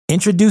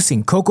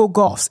Introducing Coco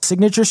Gauff's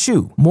signature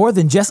shoe, more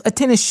than just a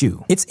tennis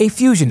shoe. It's a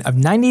fusion of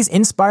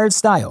 90s-inspired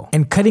style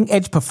and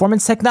cutting-edge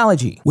performance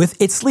technology.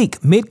 With its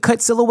sleek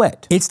mid-cut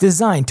silhouette, it's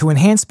designed to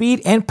enhance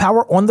speed and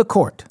power on the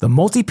court. The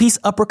multi-piece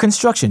upper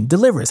construction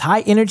delivers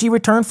high-energy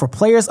return for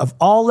players of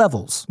all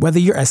levels. Whether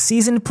you're a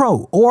seasoned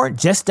pro or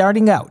just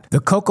starting out, the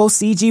Coco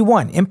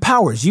CG1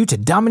 empowers you to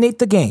dominate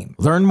the game.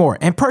 Learn more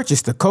and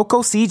purchase the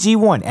Coco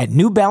CG1 at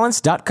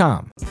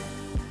NewBalance.com.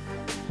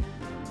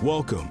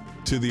 Welcome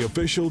to the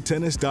official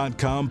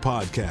Tennis.com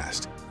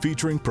podcast,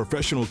 featuring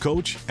professional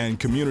coach and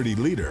community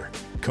leader,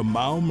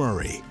 Kamau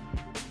Murray.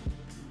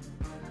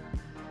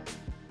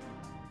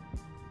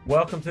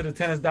 Welcome to the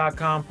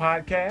Tennis.com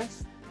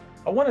podcast.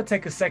 I want to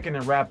take a second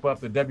and wrap up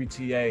the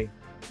WTA,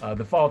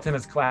 the Fall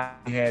Tennis Classic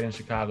we had in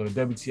Chicago,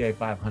 the WTA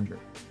 500.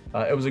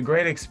 It was a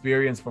great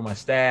experience for my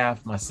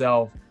staff,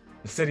 myself,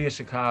 the city of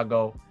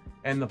Chicago,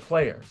 and the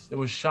players. It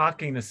was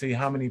shocking to see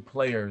how many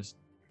players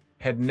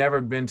had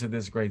never been to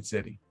this great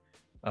city.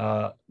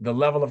 The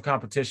level of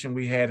competition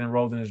we had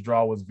enrolled in this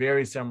draw was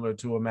very similar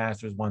to a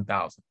Masters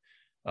 1000.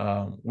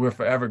 We're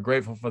forever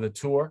grateful for the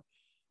tour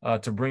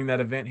to bring that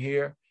event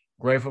here,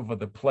 grateful for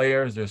the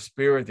players, their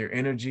spirit, their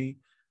energy,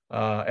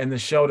 and the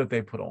show that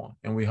they put on.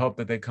 And we hope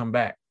that they come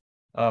back.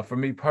 For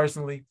me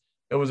personally,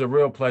 it was a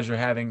real pleasure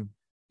having,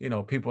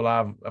 people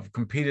I've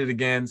competed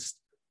against,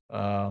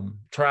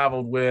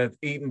 traveled with,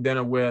 eaten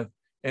dinner with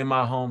in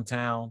my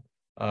hometown.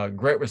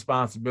 Great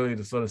responsibility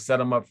to sort of set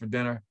them up for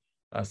dinner.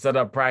 Set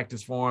up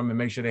practice for them and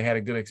make sure they had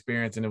a good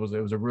experience. And it was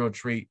a real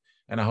treat.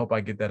 And I hope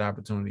I get that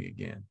opportunity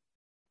again.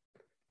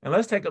 And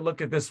let's take a look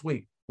at this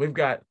week. We've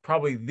got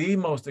probably the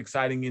most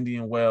exciting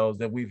Indian Wells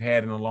that we've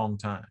had in a long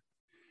time.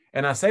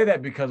 And I say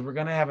that because we're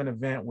going to have an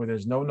event where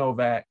there's no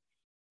Novak,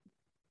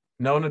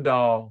 no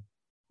Nadal,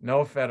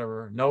 no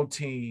Federer, no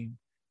Thiem,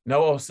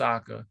 no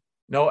Osaka,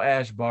 no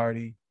Ash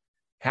Barty,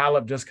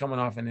 Halep just coming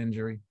off an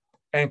injury.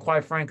 And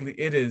quite frankly,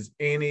 it is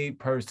any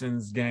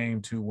person's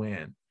game to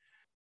win.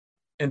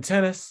 In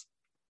tennis,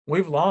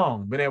 we've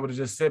long been able to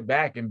just sit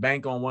back and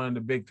bank on one of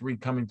the big three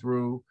coming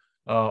through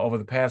over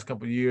the past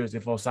couple of years.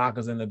 If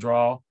Osaka's in the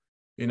draw,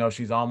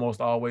 she's almost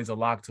always a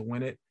lock to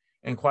win it.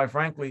 And quite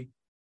frankly,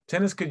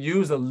 tennis could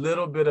use a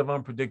little bit of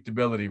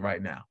unpredictability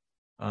right now.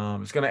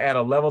 It's going to add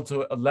a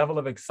level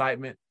of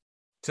excitement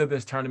to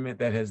this tournament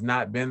that has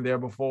not been there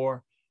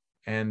before.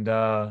 And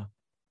I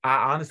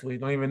honestly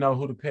don't even know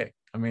who to pick.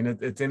 I mean,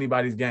 it's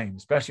anybody's game,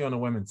 especially on the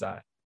women's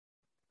side.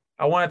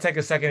 I want to take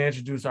a second to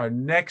introduce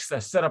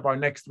set up our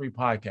next three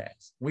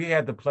podcasts. We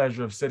had the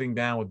pleasure of sitting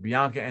down with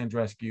Bianca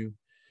Andreescu,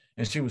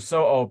 and she was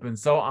so open,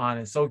 so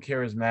honest, so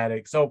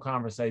charismatic, so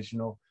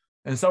conversational,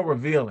 and so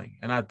revealing.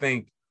 And I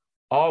think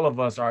all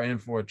of us are in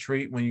for a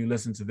treat when you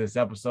listen to this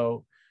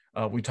episode.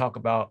 We talk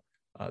about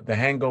the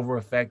hangover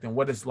effect and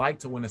what it's like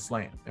to win a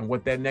slam and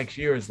what that next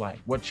year is like,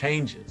 what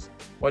changes,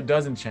 what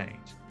doesn't change,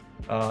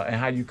 and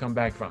how you come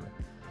back from it.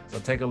 So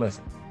take a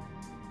listen.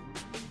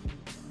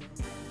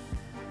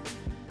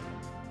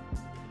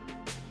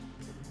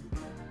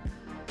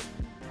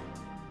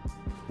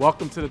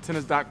 Welcome to the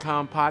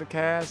Tennis.com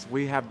podcast.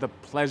 We have the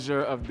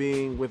pleasure of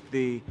being with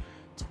the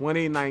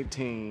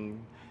 2019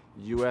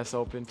 U.S.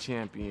 Open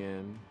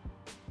champion,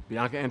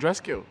 Bianca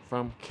Andreescu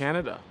from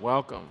Canada.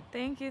 Welcome.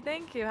 Thank you.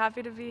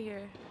 Happy to be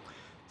here.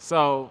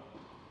 So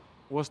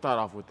we'll start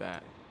off with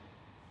that.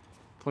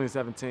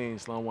 2017,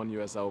 Sloan won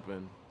U.S.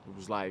 Open. It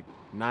was like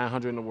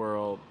 900 in the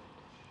world.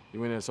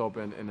 You win this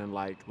Open, and then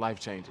life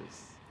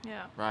changes.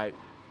 Yeah. Right?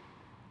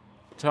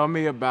 Tell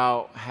me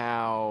about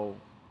how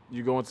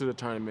you go into the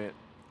tournament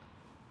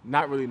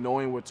not really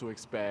knowing what to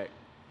expect,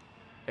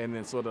 and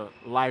then sort of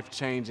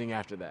life-changing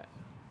after that.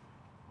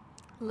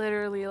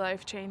 Literally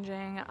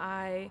life-changing.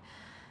 I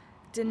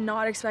did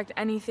not expect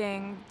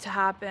anything to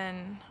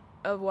happen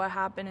of what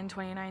happened in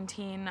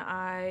 2019.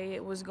 I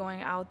was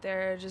going out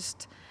there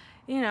just,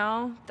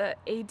 the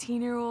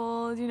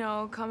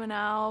 18-year-old, coming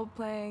out,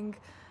 playing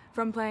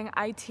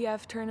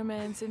ITF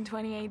tournaments in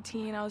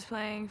 2018. I was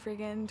playing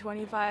friggin'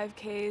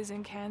 25Ks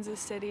in Kansas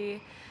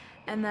City,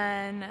 and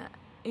then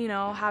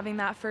having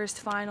that first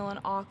final in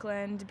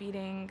Auckland,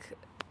 beating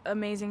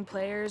amazing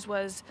players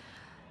was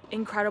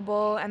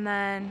incredible. And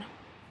then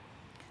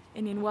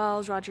Indian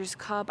Wells, Rogers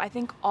Cup, I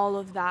think all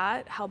of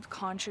that helped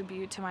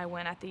contribute to my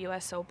win at the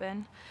U.S.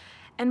 Open.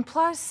 And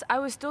plus, I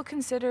was still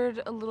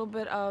considered a little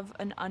bit of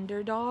an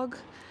underdog.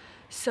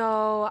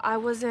 So I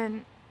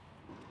wasn't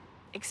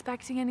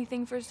expecting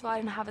anything, first of all. I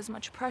didn't have as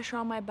much pressure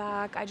on my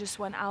back. I just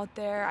went out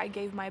there. I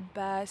gave my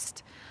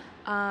best.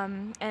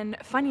 And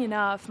funny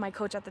enough, my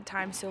coach at the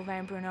time,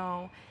 Sylvain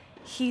Bruno,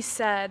 he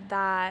said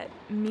that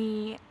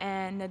me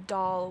and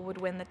Nadal would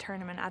win the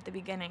tournament at the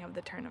beginning of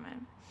the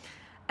tournament.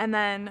 And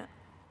then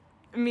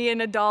me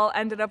and Nadal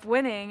ended up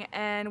winning,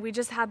 and we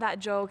just had that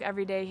joke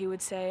every day. He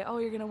would say, "Oh,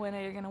 you're going to win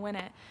it, you're going to win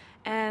it."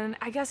 And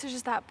I guess it's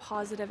just that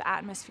positive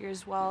atmosphere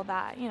as well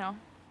that,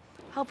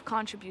 helped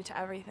contribute to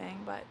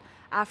everything. But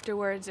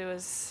afterwards, it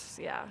was,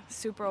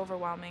 super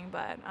overwhelming,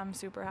 but I'm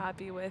super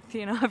happy with,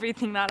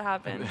 everything that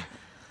happened.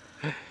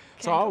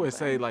 So I always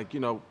say,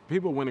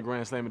 people win a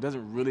Grand Slam, it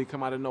doesn't really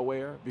come out of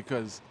nowhere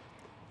because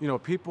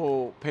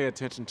people pay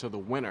attention to the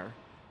winner,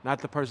 not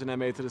the person that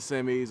made it to the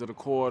semis or the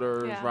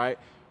quarters, right?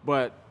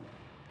 But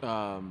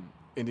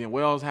Indian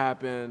Wells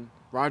happened,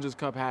 Rogers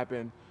Cup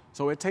happened,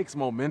 so it takes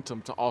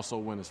momentum to also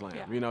win a slam.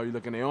 Yeah. You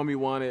look at Naomi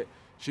won it,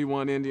 she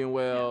won Indian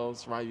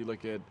Wells, right? You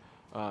look at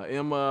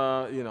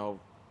Emma,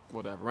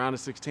 whatever, round of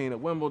 16 at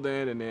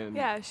Wimbledon, and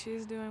then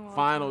she's doing well.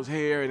 Finals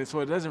here, and so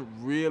it doesn't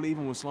really,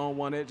 even when Sloane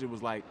won it, it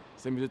was like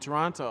semis in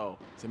Toronto,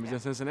 semis in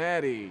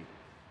Cincinnati,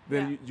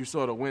 then you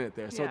sort of win it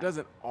there. So it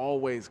doesn't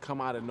always come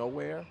out of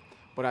nowhere,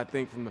 but I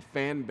think from the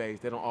fan base,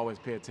 they don't always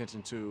pay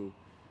attention to,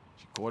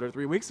 she quartered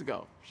 3 weeks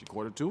ago, she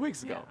quartered 2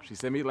 weeks ago, she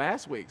sent me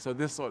last week. So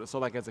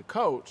like as a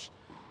coach,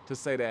 to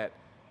say that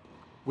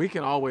we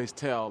can always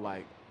tell,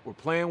 like, we're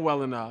playing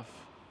well enough,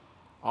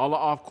 all the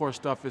off-court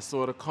stuff is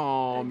sort of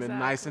calm and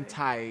nice and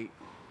tight,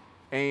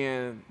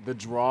 and the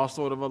draw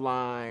sort of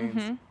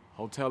aligns.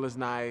 Hotel is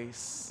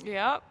nice.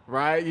 Yep.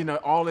 Right?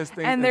 All these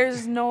things. And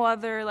there's no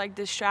other, like,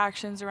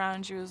 distractions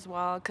around you as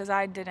well, because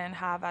I didn't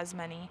have as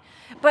many.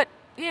 But,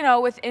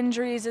 with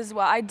injuries as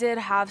well, I did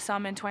have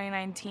some in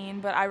 2019,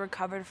 but I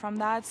recovered from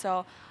that,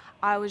 so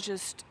I was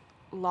just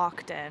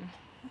locked in.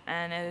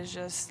 And it was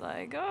just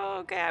like, oh,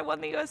 okay, I won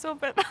the U.S.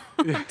 Open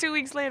 2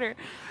 weeks later.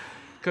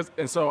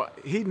 And so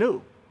he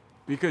knew.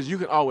 Because you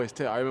could always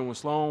tell. I remember when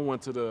Sloane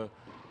went to the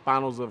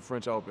finals of the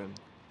French Open,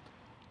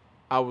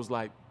 I was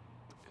like,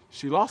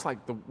 she lost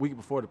like the week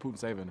before to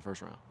Putintseva in the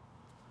first round.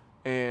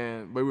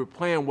 But we were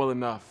playing well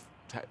enough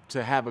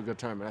to have a good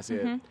tournament. I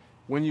said,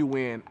 when you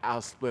win,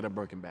 I'll split a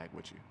Birkin bag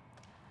with you.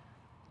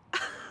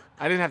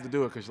 I didn't have to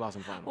do it because she lost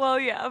in the finals. Well,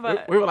 yeah,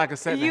 but we were like a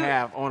set and a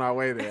half on our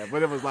way there.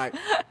 But it was like,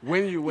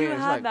 when you win, she's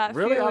like, that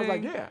really? feeling. I was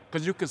like, yeah.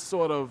 Because you could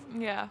sort of,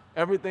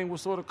 everything was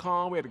sort of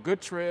calm. We had a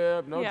good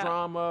trip, no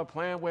drama,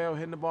 playing well,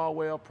 hitting the ball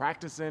well,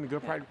 practicing,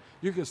 good practice.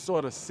 You could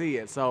sort of see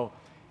it. So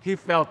he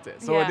felt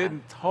it. So it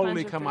didn't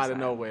totally come out of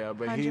nowhere.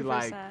 But 100%. He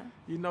like,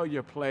 you're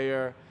a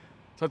player.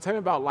 So tell me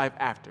about life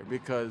after,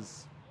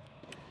 because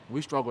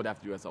we struggled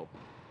after U.S. Open,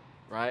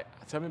 right?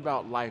 Tell me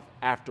about life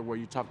after, where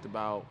you talked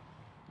about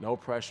no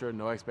pressure,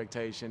 no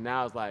expectation.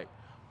 Now it's like,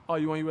 oh,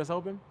 you won U.S.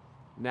 Open?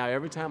 Now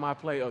every time I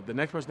play, the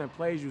next person that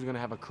plays you is going to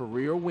have a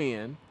career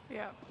win,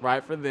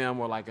 right, for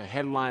them, or like a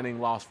headlining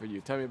loss for you.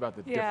 Tell me about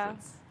the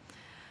difference.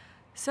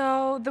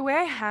 So the way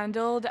I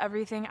handled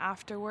everything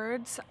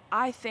afterwards,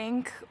 I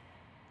think,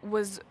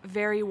 was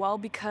very well,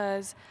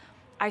 because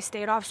I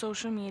stayed off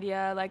social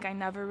media. Like, I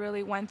never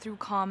really went through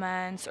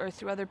comments or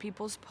through other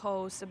people's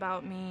posts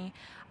about me.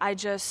 I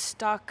just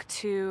stuck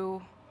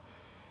to,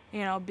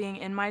 being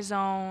in my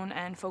zone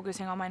and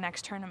focusing on my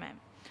next tournament.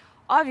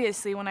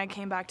 Obviously, when I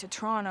came back to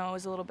Toronto, it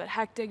was a little bit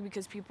hectic,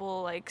 because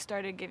people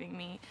started giving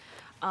me,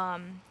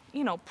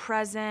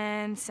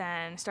 presents,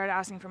 and started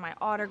asking for my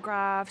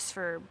autographs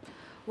for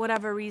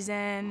whatever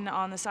reason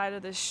on the side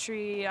of the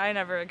street. I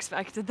never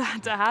expected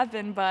that to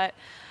happen, but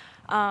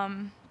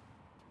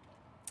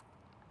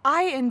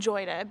I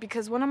enjoyed it,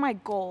 because one of my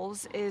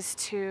goals is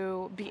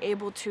to be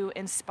able to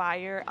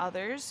inspire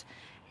others.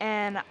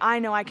 And I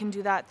know I can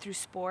do that through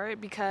sport,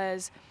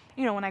 because,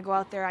 when I go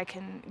out there, I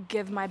can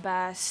give my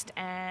best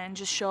and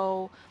just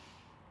show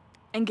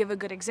and give a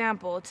good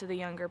example to the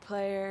younger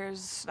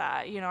players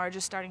that, are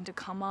just starting to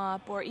come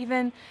up, or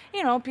even,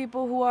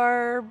 people who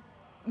are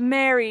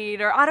married,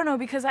 or I don't know,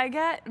 because I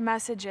get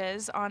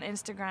messages on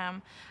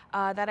Instagram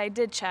that I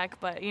did check,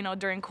 but,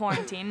 during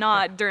quarantine,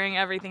 not during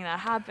everything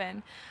that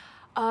happened,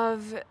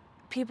 of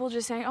people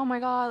just saying, oh my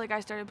God, like,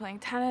 I started playing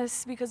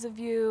tennis because of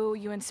you.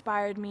 You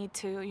inspired me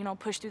to,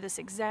 push through this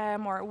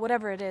exam, or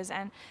whatever it is.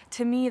 And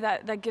to me,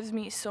 that gives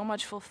me so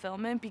much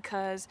fulfillment,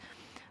 because,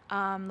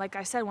 like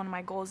I said, one of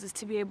my goals is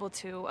to be able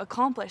to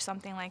accomplish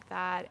something like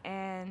that.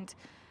 And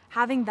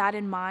having that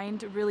in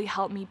mind really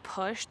helped me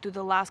push through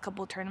the last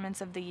couple of tournaments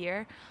of the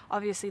year.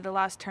 Obviously, the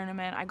last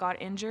tournament I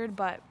got injured,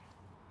 but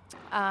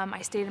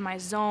I stayed in my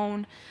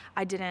zone.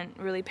 I didn't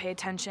really pay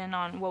attention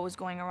on what was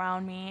going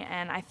around me,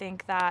 and I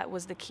think that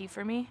was the key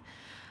for me.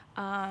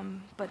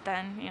 But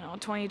then,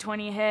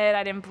 2020 hit.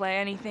 I didn't play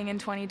anything in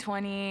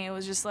 2020. It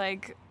was just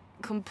like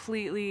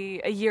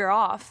completely a year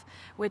off,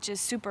 which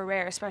is super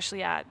rare,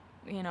 especially at,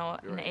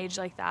 an age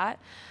like that.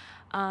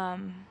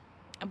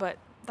 But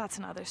that's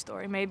another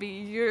story. Maybe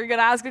you're going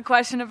to ask a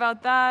question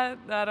about that.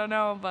 I don't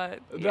know, but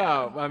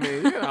yeah. No, I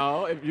mean,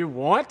 if you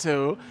want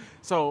to.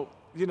 So,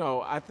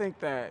 I think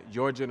that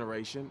your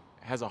generation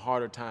has a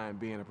harder time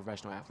being a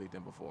professional athlete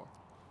than before.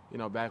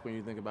 Back when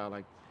you think about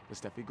like the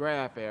Steffi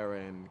Graf era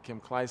and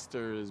Kim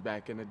Clijsters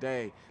back in the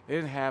day, they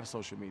didn't have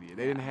social media.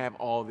 They didn't have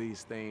all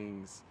these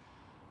things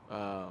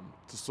to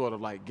sort of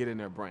like get in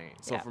their brain.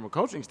 So from a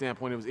coaching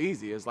standpoint, it was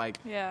easy. It's like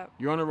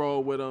you're on the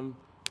road with them,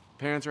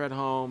 parents are at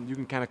home, you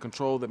can kind of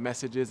control the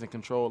messages and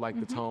control like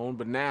the tone.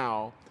 But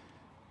now,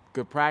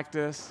 good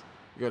practice,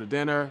 you go to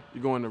dinner, you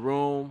go in the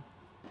room,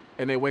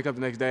 and they wake up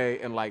the next day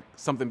and like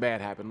something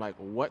bad happened. Like,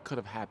 what could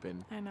have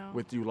happened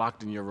with you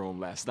locked in your room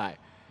last night?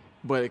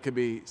 But it could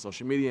be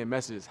social media and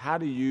messages. How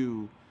do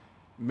you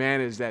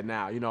manage that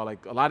now?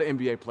 Like a lot of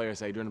NBA players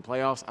say during the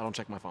playoffs, I don't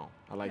check my phone.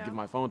 I give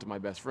my phone to my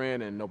best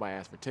friend and nobody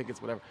asks for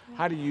tickets, whatever.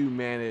 How do you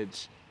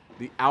manage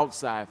the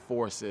outside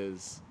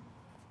forces?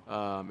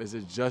 Is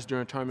it just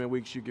during tournament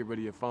weeks you get rid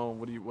of your phone?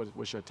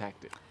 What's your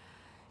tactic?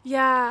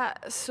 Yeah,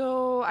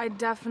 so I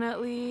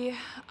definitely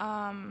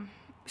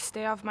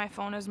stay off my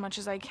phone as much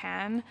as I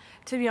can.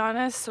 To be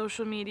honest,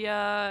 social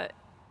media,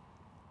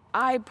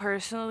 I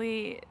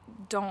personally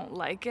don't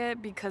like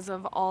it because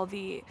of all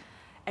the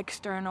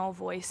external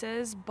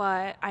voices,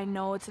 but I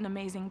know it's an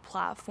amazing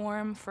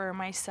platform for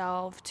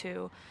myself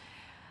to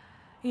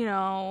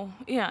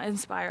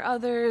inspire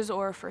others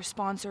or for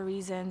sponsor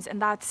reasons. And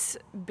that's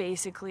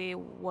basically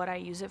what I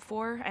use it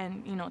for,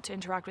 and, to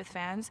interact with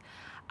fans.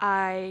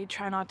 I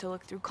try not to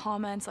look through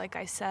comments, like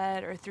I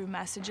said, or through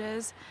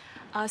messages.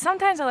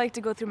 Sometimes I like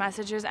to go through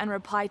messages and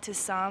reply to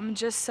some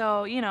just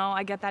so,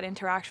 I get that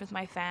interaction with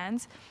my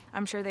fans.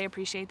 I'm sure they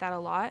appreciate that a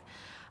lot.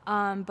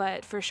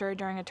 But for sure,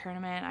 during a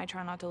tournament, I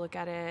try not to look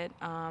at it.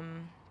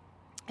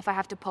 If I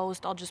have to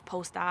post, I'll just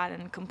post that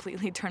and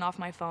completely turn off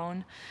my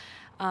phone.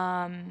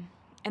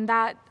 And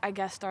that, I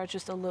guess, starts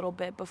just a little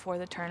bit before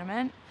the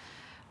tournament.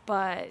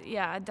 But,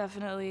 yeah, it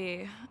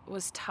definitely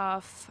was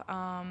tough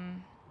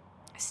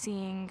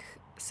seeing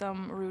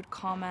some rude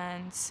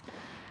comments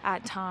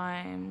at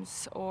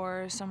times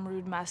or some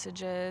rude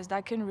messages.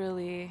 That can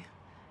really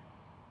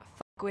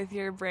fuck with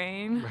your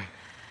brain.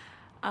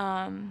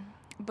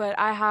 But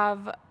I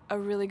have a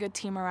really good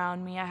team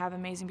around me. I have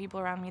amazing people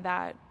around me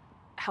that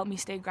help me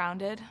stay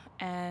grounded,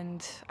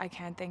 and I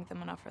can't thank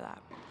them enough for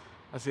that.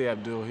 I see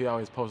Abdul. He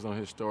always posts on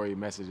his story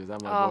messages. I'm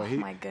like, Oh, boy,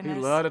 my goodness.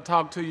 he love to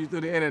talk to you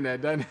through the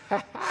internet, doesn't he?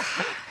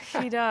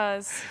 He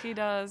does. He I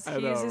know,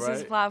 uses his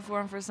right?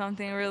 platform for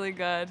something really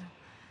good.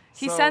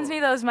 He So- sends me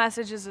those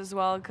messages as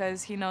well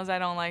because he knows I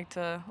don't like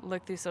to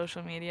look through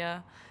social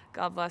media.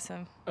 God bless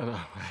him. I know.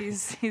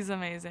 He's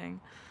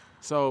amazing.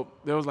 So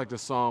there was like the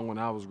song when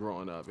I was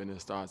growing up, and it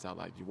starts out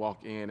like, you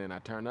walk in and I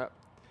turn up.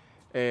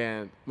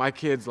 And my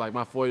kids, like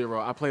my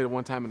 4-year-old, I played it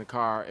one time in the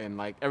car, and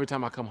like every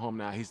time I come home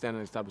now, he's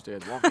standing at the top of the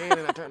stairs, walk in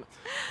and I turn up.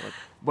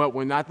 But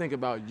when I think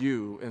about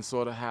you and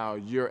sort of how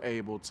you're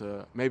able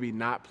to maybe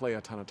not play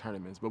a ton of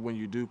tournaments, but when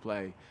you do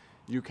play,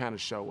 you kind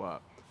of show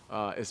up.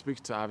 It speaks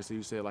to, obviously,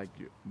 you said like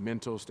your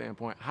mental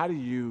standpoint. How do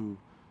you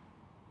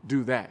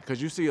do that?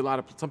 Because you see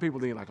some people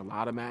need like a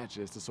lot of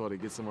matches to sort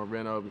of get some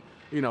momentum,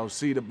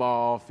 see the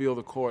ball, feel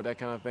the court, that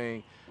kind of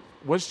thing.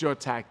 What's your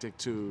tactic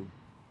to,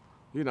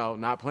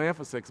 not playing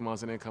for 6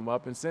 months and then come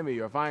up in semi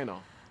or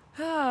final?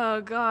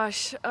 Oh,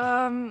 gosh.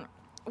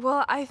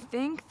 Well, I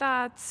think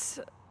that's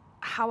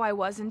how I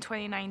was in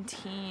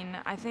 2019.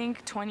 I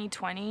think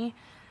 2020,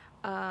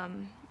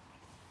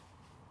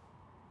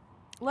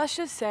 let's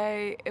just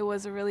say it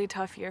was a really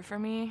tough year for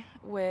me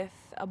with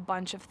a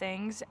bunch of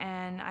things,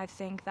 and I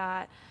think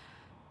that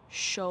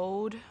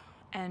showed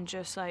and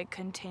just like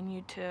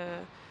continued to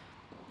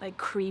like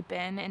creep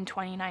in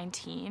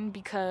 2019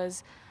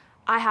 because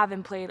I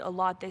haven't played a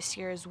lot this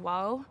year as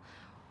well,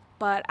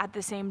 but at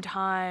the same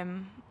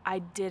time I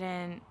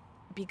didn't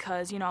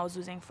because I was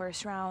losing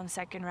first round,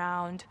 second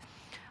round,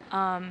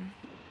 but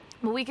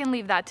we can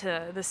leave that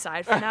to the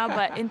side for now.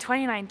 But in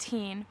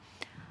 2019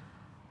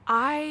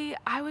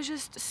 I was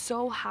just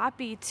so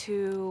happy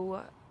to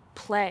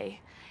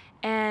play,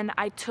 and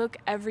I took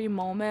every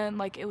moment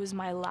like it was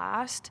my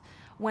last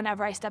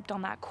whenever I stepped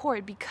on that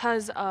court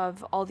because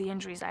of all the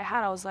injuries I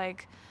had. I was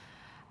like,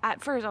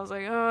 at first I was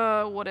like,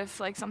 what if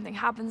like something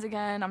happens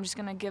again? I'm just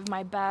gonna give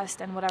my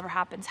best and whatever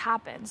happens,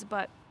 happens.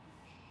 But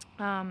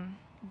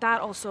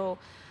that also,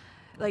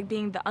 like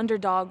being the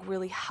underdog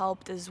really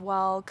helped as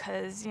well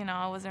because,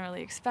 I wasn't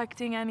really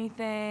expecting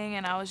anything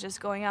and I was just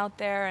going out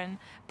there and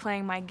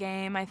playing my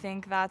game. I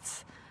think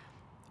that's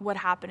what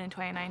happened in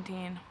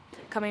 2019.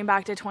 Coming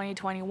back to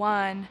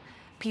 2021,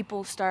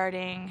 they're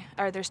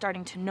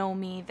starting to know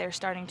me. They're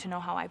starting to know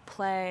how I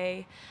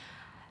play.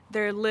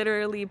 They're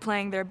literally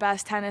playing their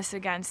best tennis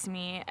against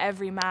me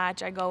every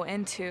match I go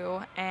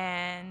into,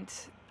 and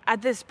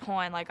at this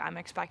point, like, I'm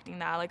expecting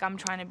that. Like, I'm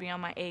trying to be on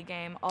my A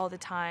game all the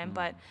time,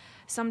 but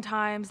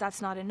sometimes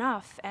that's not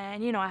enough.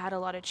 And, I had a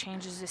lot of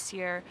changes this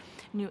year,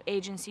 new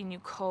agency, new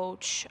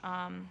coach,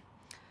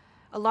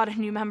 a lot of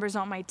new members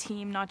on my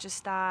team, not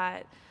just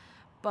that.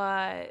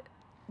 But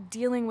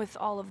dealing with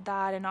all of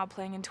that and not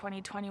playing in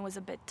 2020 was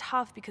a bit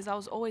tough because I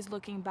was always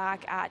looking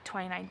back at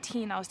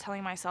 2019. I was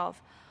telling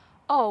myself,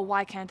 oh,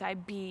 why can't I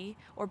be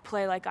or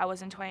play like I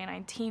was in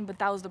 2019? But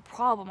that was the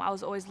problem. I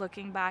was always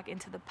looking back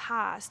into the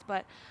past.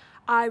 But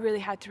I really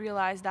had to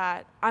realize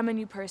that I'm a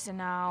new person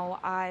now.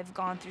 I've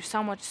gone through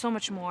so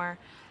much more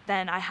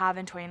than I have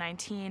in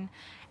 2019.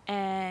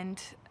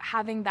 And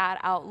having that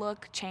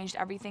outlook changed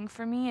everything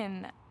for me.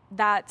 And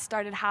that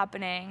started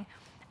happening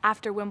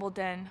after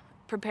Wimbledon,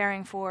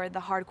 preparing for the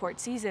hard court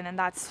season. And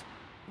that's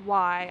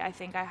why I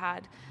think I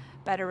had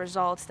better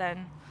results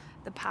than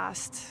the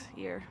past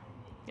year.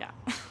 Yeah.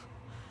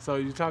 So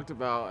you talked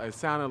about, it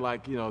sounded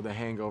like, the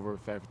hangover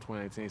effect for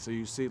 2019. So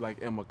you see like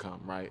Emma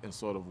come, right, and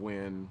sort of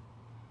win,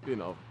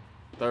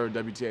 third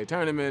WTA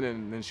tournament,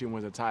 and then she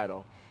wins a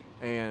title.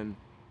 And,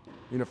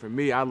 for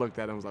me, I looked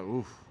at it and was like,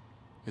 oof,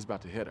 it's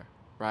about to hit her,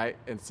 right?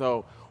 And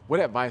so what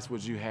advice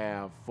would you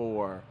have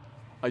for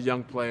a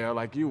young player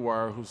like you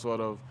were who sort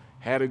of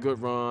had a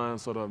good run,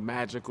 sort of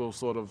magical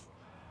sort of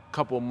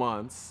couple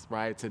months,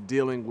 right, to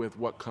dealing with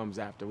what comes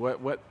after?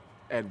 What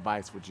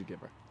advice would you give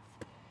her?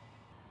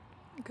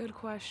 Good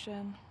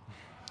question.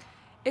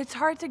 It's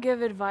hard to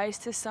give advice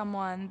to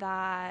someone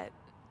that,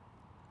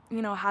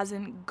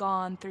 hasn't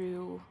gone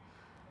through,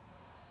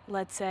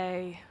 let's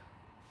say,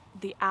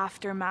 the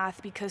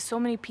aftermath, because so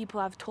many people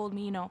have told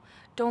me,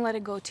 don't let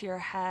it go to your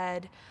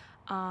head.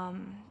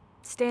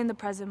 Stay in the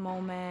present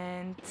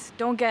moment.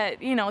 Don't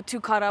get, too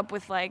caught up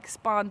with like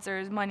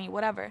sponsors, money,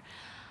 whatever.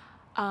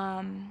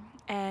 And,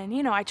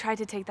 I tried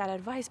to take that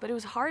advice, but it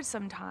was hard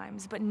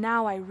sometimes. But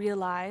now I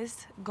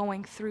realized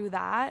going through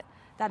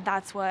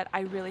that's what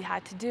I really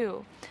had to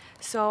do.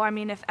 So,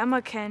 if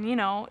Emma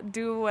can,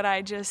 do what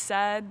I just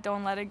said,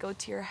 don't let it go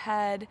to your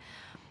head,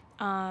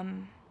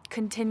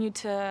 continue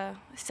to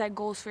set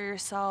goals for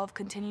yourself,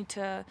 continue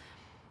to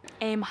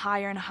aim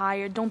higher and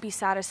higher. Don't be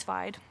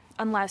satisfied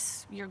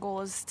unless your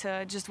goal is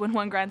to just win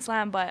one Grand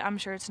Slam, but I'm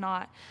sure it's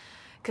not.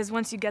 Because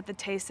once you get the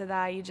taste of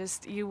that,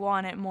 you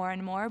want it more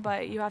and more,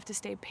 but you have to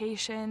stay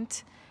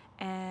patient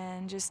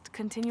and just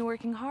continue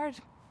working hard.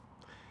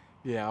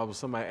 Yeah,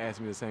 somebody asked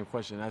me the same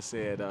question. I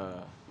said,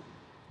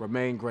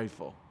 remain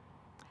grateful.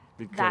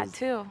 Because that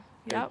too,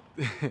 yep.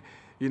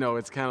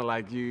 It's kind of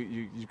like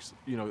the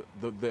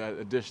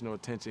additional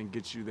attention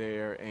gets you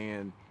there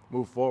and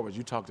move forward.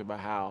 You talked about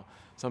how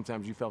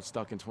sometimes you felt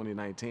stuck in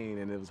 2019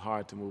 and it was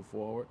hard to move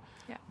forward.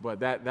 Yeah. But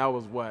that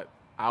was what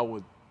I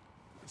would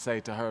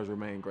say to her is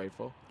remain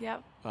grateful.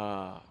 Yep.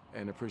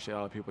 And appreciate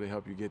all the people that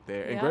help you get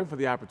there. And Yep. grateful for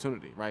the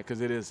opportunity, right?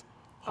 Because it is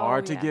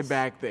hard to yes. get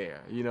back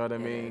there. You know what I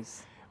mean?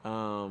 Is.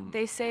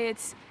 They say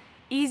it's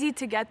easy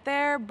to get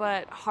there,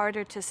 but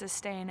harder to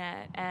sustain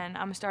it. And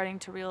I'm starting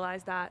to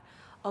realize that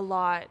a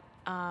lot.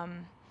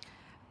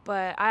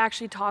 But I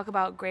actually talk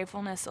about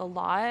gratefulness a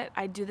lot.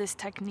 I do this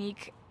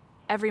technique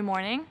every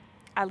morning,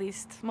 at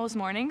least most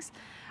mornings,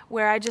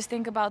 where I just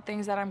think about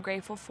things that I'm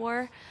grateful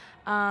for.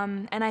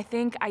 And I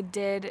think I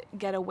did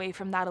get away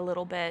from that a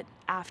little bit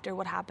after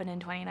what happened in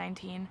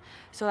 2019.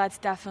 So that's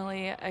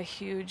definitely a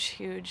huge,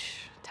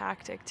 huge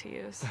tactic to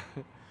use.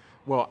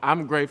 Well,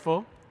 I'm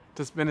grateful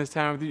to spend this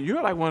time with you.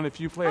 You're like one of the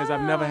few players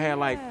I've never had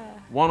like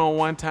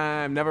one-on-one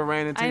time, never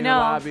ran into you in the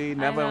lobby,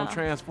 never on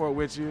transport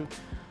with you.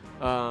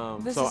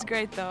 This is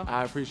great, though.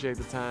 I appreciate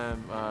the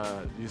time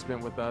you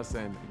spent with us,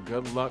 and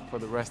good luck for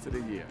the rest of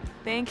the year.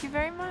 Thank you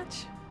very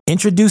much.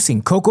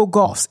 Introducing Coco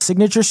Gauff's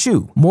signature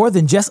shoe. More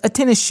than just a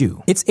tennis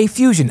shoe, it's a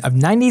fusion of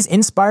 90s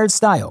inspired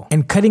style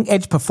and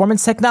cutting-edge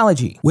performance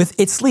technology. With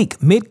its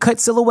sleek mid-cut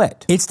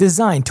silhouette, it's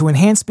designed to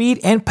enhance speed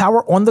and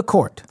power on the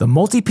court. The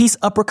multi-piece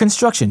upper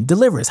construction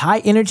delivers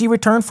high-energy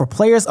return for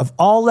players of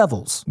all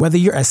levels. Whether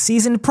you're a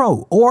seasoned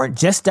pro or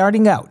just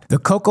starting out, the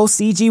Coco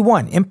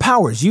CG1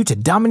 empowers you to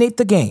dominate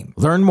the game.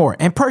 Learn more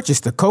and purchase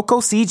the Coco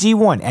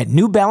CG1 at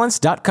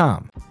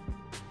NewBalance.com.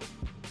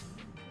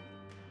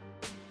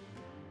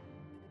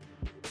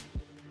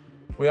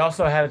 We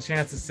also had a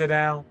chance to sit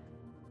down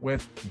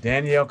with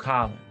Danielle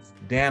Collins,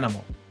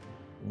 Danimal,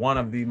 one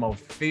of the most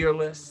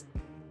fearless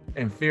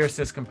and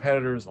fiercest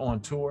competitors on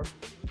tour,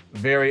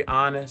 very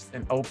honest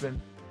and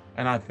open.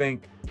 And I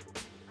think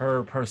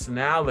her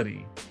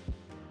personality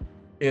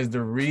is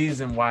the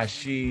reason why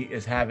she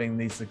is having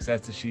the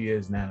success that she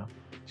is now.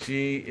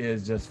 She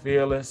is just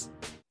fearless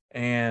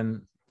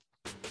and,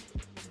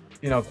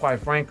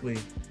 quite frankly,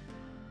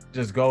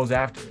 just goes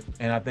after it.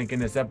 And I think in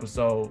this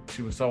episode,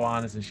 she was so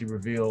honest and she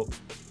revealed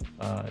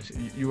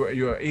you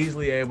were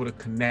easily able to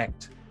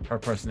connect her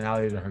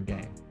personality to her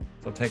game.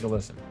 So take a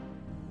listen.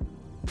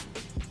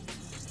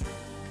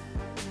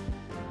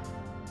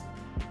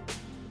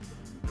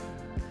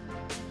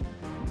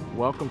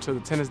 Welcome to the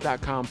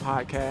Tennis.com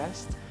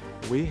podcast.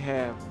 We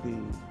have the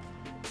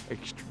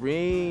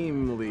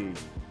extremely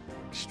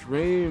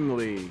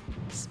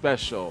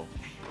special,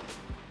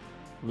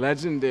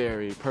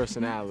 legendary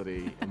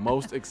personality,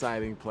 most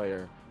exciting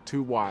player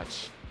to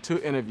watch,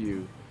 to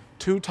interview,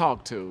 to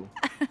talk to,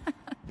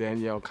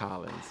 Danielle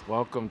Collins.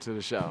 Welcome to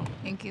the show.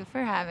 Thank you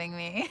for having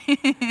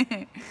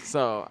me.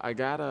 So I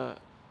gotta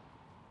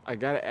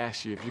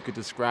ask you if you could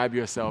describe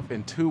yourself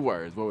in 2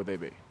 words. What would they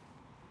be?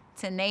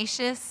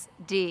 Tenacious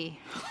D.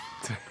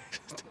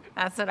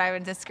 That's what I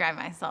would describe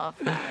myself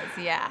as.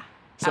 Yeah.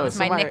 That So was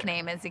my somebody-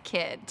 nickname as a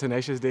kid.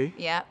 Tenacious D?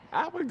 Yep.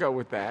 I would go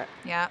with that.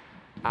 Yep.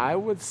 I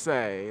would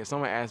say, if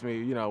someone asked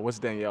me, what's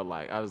Danielle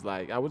like?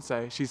 I would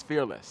say she's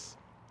fearless.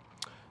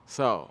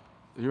 So,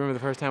 you remember the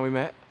first time we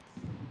met?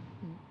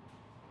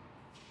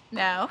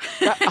 No.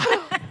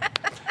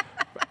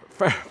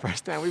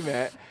 First time we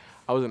met,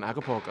 I was in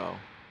Acapulco,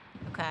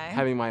 Okay.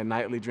 having my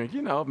nightly drink.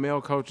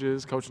 Male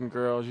coaches, coaching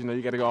girls,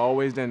 you got to go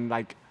always then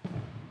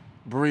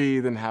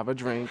breathe and have a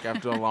drink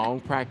after a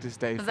long practice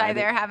day. Was I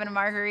there having a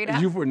margarita?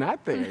 You were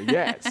not there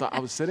yet. So I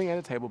was sitting at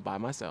a table by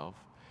myself,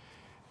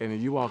 and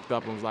then you walked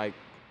up and was like,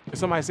 is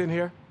somebody sitting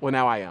here? Well,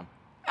 now I am.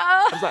 Oh,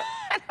 I was like,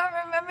 I don't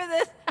remember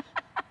this.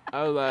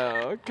 I was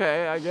like,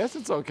 okay, I guess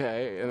it's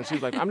okay. And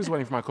she's like, I'm just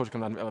waiting for my coach to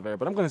come down the elevator,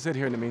 but I'm going to sit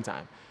here in the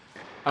meantime.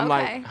 I'm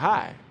Okay. like,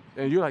 hi.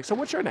 And you're like, so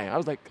what's your name? I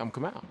was like, I'm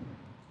Kamau.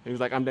 He was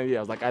like, I'm done. Yeah, I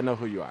was like, I know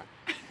who you are.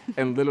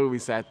 And literally we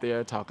sat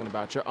there talking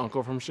about your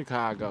uncle from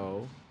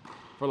Chicago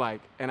for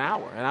like an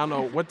hour. And I don't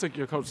know what took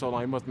your coach so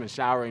long. He must have been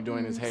showering,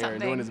 doing his hair,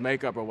 and doing his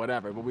makeup or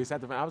whatever. But we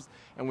sat there,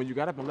 and when you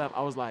got up and left,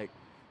 I was like,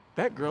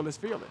 that girl is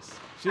fearless.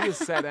 She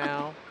just sat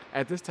down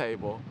at this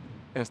table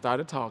and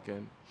started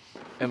talking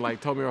and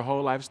like told me her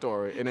whole life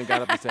story and then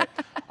got up and said,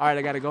 all right,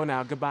 I got to go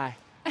now. Goodbye.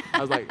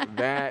 I was like,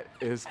 that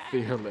is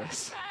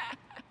fearless.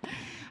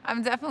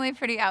 I'm definitely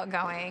pretty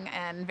outgoing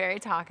and very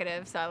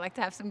talkative, so I like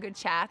to have some good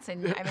chats.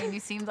 And I mean,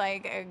 you seemed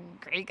like a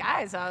great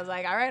guy, so I was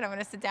like, all right, I'm going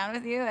to sit down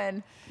with you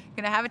and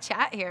going to have a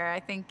chat here. I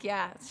think,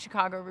 yeah, it's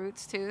Chicago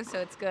roots too, so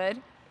it's good.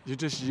 You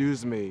just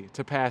used me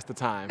to pass the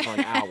time for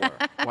an hour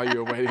while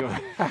you were waiting.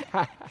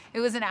 It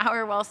was an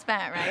hour well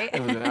spent, right?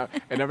 It was an hour.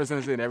 And ever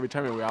since then, every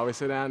tournament, we always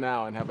sit down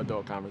now and have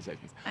adult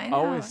conversations. I know.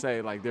 always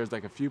say, like, there's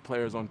like a few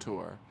players on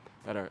tour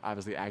that are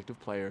obviously active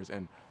players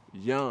and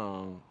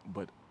young,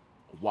 but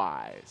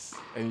wise.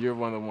 And you're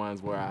one of the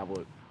ones where I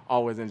would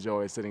always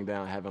enjoy sitting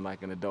down and having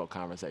like an adult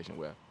conversation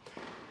with.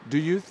 Do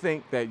you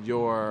think that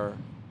your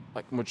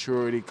like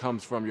maturity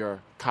comes from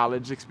your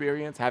college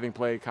experience, having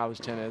played college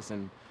tennis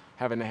and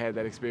having had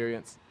that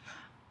experience?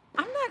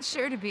 I'm not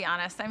sure, to be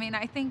honest. I mean,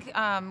 I think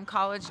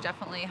college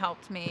definitely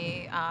helped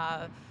me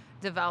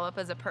develop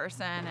as a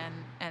person,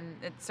 and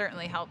it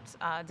certainly helped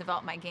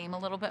develop my game a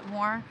little bit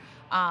more.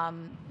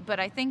 But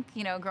I think,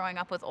 you know, growing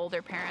up with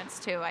older parents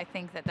too, I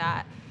think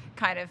that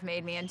kind of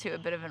made me into a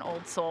bit of an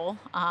old soul.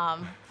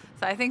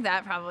 So I think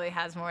that probably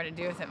has more to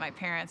do with it, my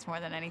parents more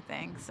than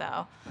anything.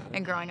 So,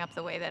 and growing up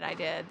the way that I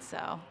did,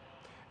 so.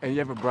 And you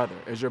have a brother.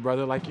 Is your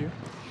brother like you?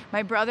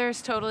 My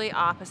brother's totally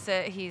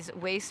opposite. He's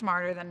way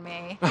smarter than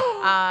me,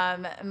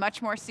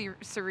 much more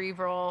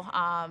cerebral.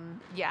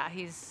 Yeah,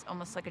 he's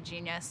almost like a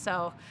genius.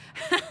 So,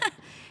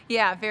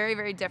 yeah, very,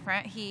 very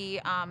different. He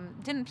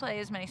didn't play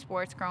as many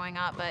sports growing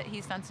up, but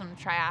he's done some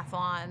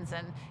triathlons,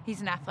 and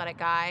he's an athletic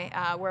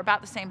guy. We're about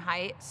the same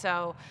height,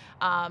 so,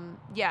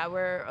 yeah,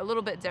 we're a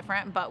little bit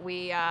different, but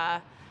we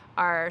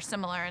are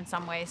similar in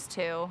some ways,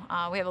 too.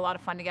 We have a lot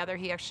of fun together.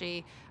 He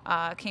actually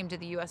came to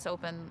the U.S.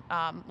 Open,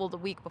 the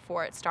week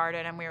before it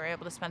started, and we were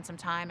able to spend some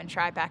time in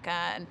Tribeca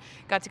and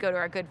got to go to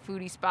our good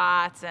foodie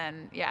spots,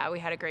 and yeah, we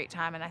had a great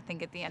time. And I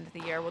think at the end of the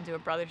year, we'll do a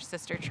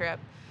brother-sister trip.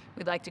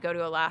 We'd like to go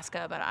to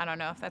Alaska, but I don't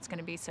know if that's going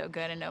to be so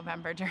good in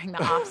November during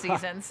the off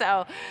season.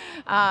 So,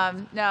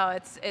 no,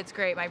 it's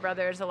great. My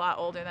brother is a lot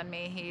older than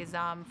me. He's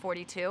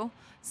 42,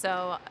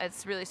 so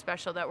it's really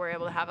special that we're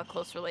able to have a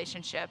close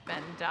relationship,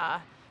 and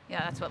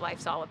yeah, that's what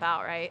life's all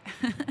about, right?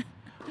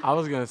 I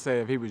was going to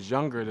say, if he was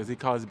younger, does he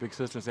call his big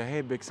sister and say,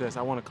 hey, big sis,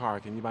 I want a car.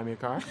 Can you buy me a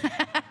car?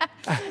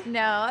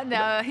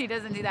 No, he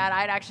doesn't do that.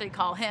 I'd actually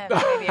call him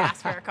and maybe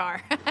ask for a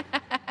car.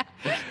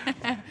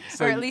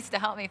 So or at least to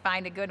help me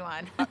find a good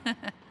one.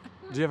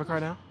 Do you have a car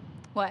now?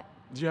 What?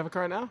 Do you have a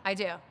car now? I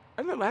do.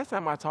 I know last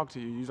time I talked to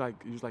you, you was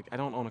like, I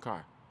don't own a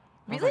car.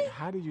 I was Really? like,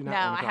 how do you not No,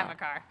 own a car? I have a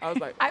car. I was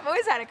like, I've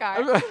always had a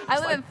car. was I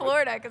live like- in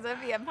Florida because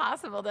it'd be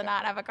impossible to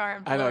not have a car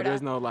in I Florida. know,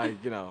 there's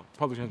no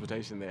public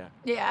transportation there.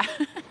 Yeah.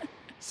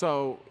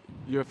 So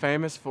you're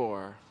famous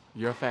for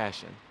your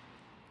fashion.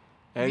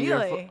 And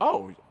Really?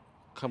 Oh,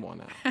 come on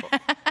now.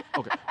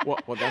 Okay,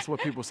 well, that's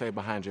what people say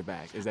behind your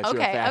back, is that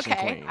you're a fashion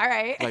queen. All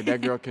right. Like,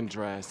 that girl can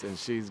dress, and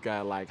she's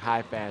got, like,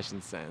 high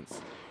fashion sense.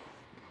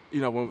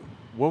 You know,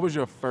 what was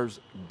your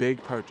first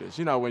big purchase?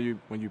 You know,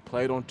 when you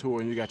played on tour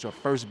and you got your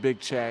first big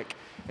check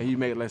and you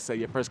made, let's say,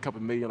 your first couple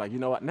million, like, you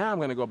know what, now I'm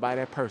going to go buy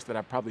that purse that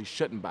I probably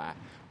shouldn't buy.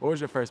 What was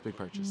your first big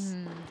purchase?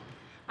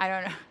 I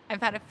don't know.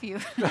 I've had a few.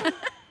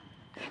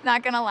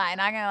 Not gonna lie.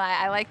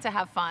 I like to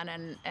have fun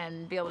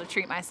and be able to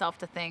treat myself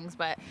to things.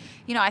 But,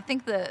 you know, I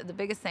think the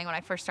biggest thing when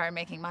I first started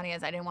making money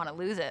is I didn't want to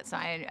lose it. So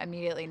I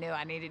immediately knew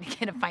I needed to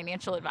get a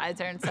financial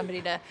advisor and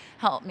somebody to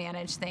help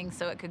manage things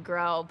so it could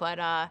grow. But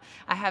I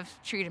have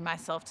treated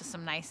myself to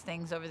some nice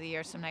things over the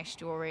years, some nice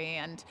jewelry.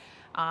 And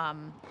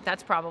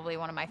that's probably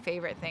one of my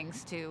favorite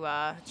things,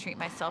 to treat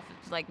myself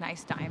to, like,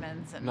 nice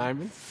diamonds. And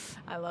Diamonds?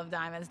 I love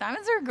diamonds.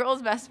 Diamonds are a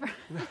girl's best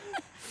friend.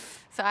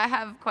 So I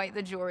have quite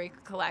the jewelry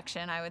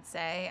collection, I would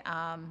say.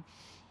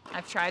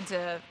 I've tried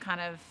to kind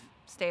of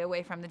stay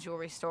away from the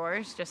jewelry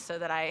stores just so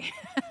that I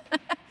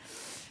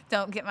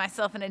don't get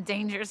myself in a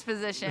dangerous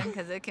position,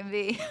 because it can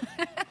be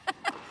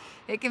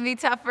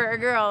tough for a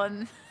girl.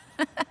 And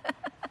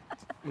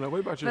Now,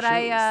 what about your but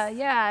shoes?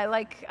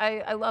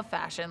 I love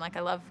fashion. Like,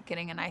 I love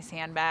getting a nice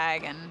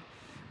handbag and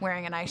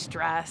wearing a nice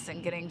dress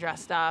and getting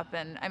dressed up.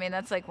 And I mean,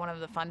 that's like one of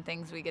the fun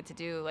things we get to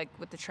do, like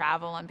with the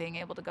travel and being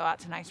able to go out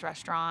to nice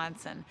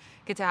restaurants and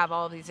get to have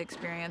all of these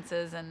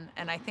experiences. And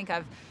I think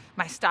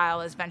my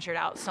style has ventured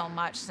out so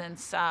much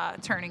since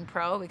turning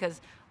pro,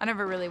 because I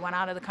never really went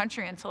out of the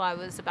country until I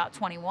was about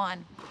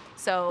 21.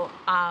 So,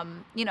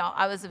 you know,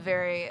 I was a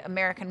very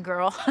American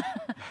girl.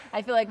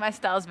 I feel like my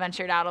style's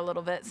ventured out a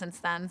little bit since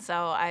then. So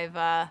I've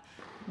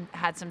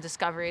had some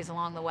discoveries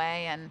along the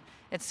way, and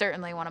it's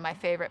certainly one of my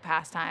favorite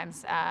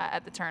pastimes at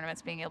the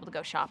tournaments, being able to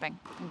go shopping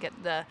and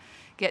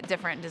get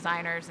different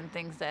designers and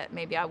things that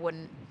maybe I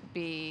wouldn't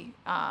be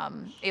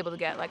able to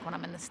get, like when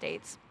I'm in the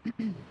States.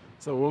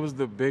 So what was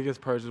the biggest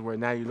purchase where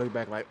now you look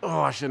back like, oh,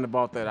 I shouldn't have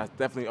bought that. I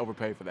definitely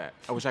overpaid for that.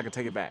 I wish I could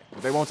take it back.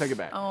 But they won't take it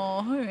back.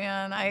 Oh,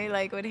 man.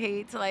 I, would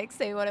hate to,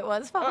 say what it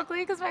was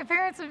publicly because my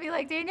parents would be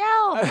like,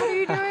 Danielle, what are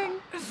you doing?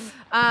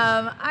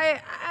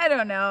 I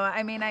don't know.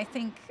 I mean, I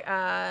think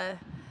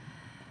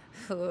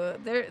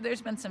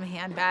there's been some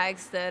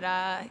handbags that,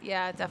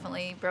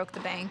 definitely broke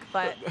the bank.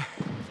 But,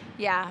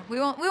 yeah, we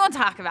won't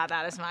talk about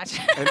that as much.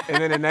 and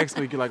then the next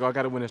week, you're like, oh, I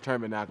got to win this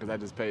tournament now because I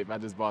just paid. I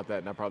just bought that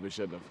and I probably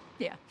shouldn't have.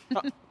 Yeah.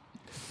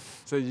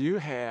 So you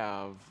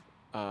have,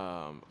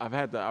 I've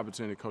had the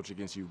opportunity to coach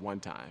against you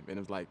one time, and it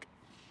was like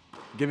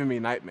giving me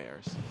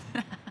nightmares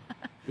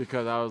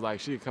because I was like,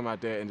 she could come out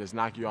there and just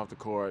knock you off the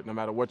court. No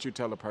matter what you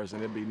tell a person,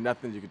 there'd be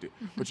nothing you could do.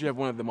 But you have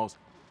one of the most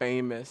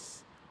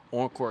famous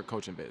on-court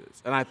coaching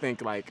visits. And I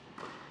think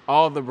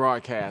all the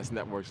broadcast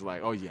networks are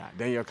like, oh yeah,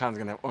 Danielle Collins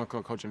is going to have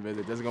on-court coaching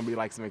visit. There's going to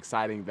be some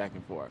exciting back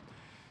and forth.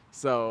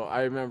 So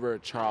I remember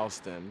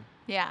Charleston.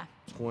 Yeah.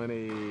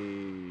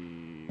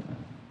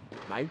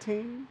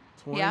 2019,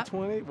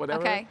 2020, yep.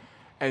 Whatever. Okay.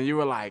 And you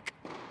were like,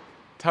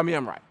 tell me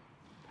I'm right.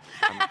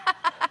 And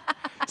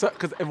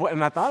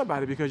I thought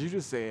about it because you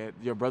just said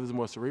your brother's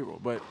more cerebral,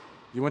 but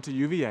you went to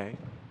UVA,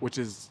 which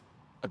is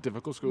a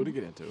difficult school to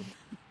get into.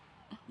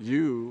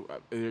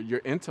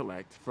 Your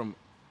intellect from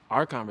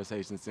our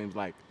conversation seems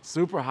like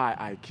super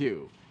high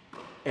IQ.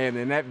 And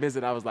in that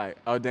visit, I was like,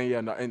 oh,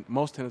 Danielle, no. And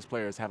most tennis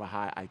players have a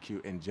high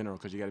IQ in general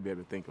because you got to be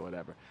able to think or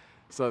whatever.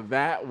 So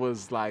that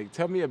was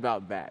tell me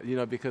about that,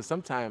 because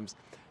sometimes,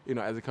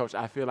 as a coach,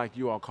 I feel like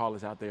you all call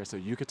us out there so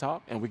you could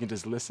talk and we can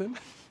just listen.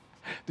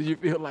 Do you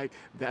feel like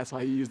that's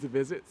why you use the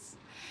visits?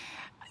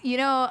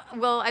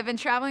 Well, I've been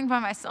traveling by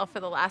myself for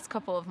the last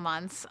couple of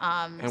months.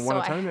 And won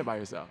a tournament by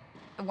yourself.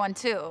 Won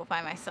 2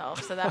 by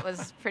myself, so that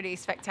was pretty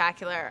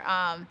spectacular.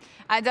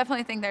 I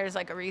definitely think there's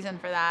a reason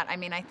for that. I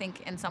mean, I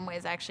think in some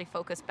ways I actually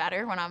focus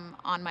better when I'm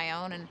on my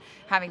own and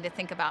having to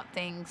think about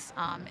things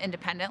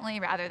independently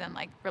rather than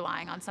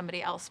relying on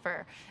somebody else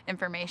for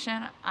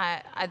information.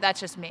 That's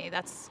just me.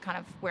 That's kind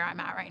of where I'm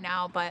at right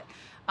now. But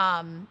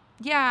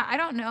I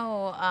don't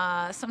know.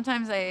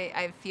 Sometimes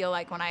I feel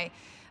like when I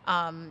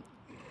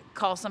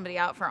call somebody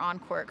out for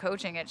on-court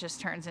coaching, it just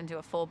turns into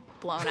a full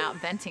blown-out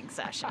venting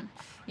session,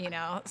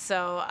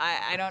 So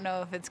I don't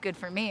know if it's good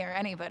for me or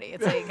anybody.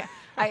 It's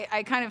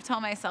I kind of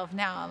tell myself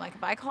now, I'm like,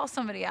 if I call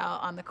somebody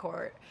out on the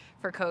court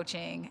for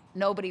coaching,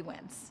 nobody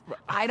wins.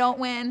 I don't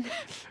win.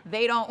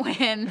 They don't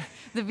win.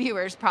 The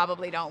viewers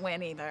probably don't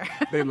win either.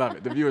 They love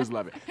it. The viewers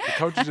love it. The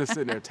coach is just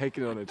sitting there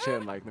taking it on the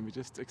chin, let me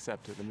just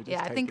accept it. Let me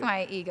just I think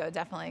my ego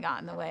definitely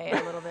got in the way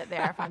a little bit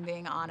there, if I'm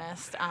being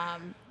honest,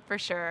 for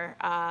sure.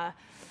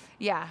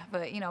 Yeah,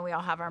 but we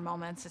all have our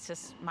moments. It's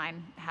just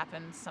mine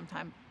happens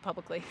sometime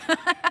publicly.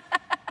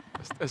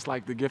 It's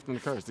like the gift and the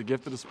curse. The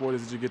gift of the sport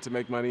is that you get to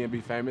make money and be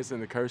famous, and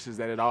the curse is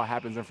that it all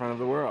happens in front of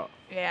the world.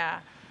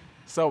 Yeah.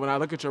 So when I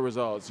look at your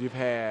results, you've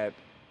had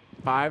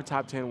 5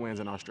 top 10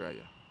 wins in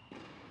Australia,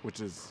 which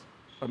is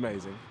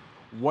amazing.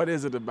 What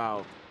is it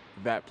about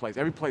that place?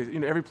 Every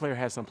player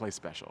has some place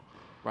special,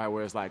 right?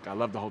 Where it's I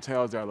love the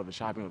hotels there, I love the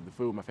shopping, I love the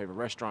food, my favorite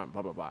restaurant,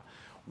 blah, blah, blah.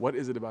 What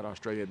is it about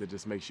Australia that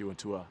just makes you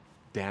into a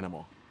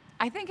Danimal?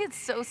 I think it's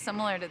so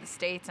similar to the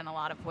States in a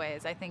lot of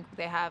ways. I think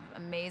they have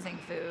amazing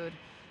food.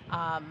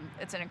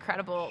 It's an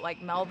incredible,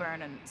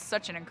 Melbourne, and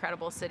such an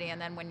incredible city. And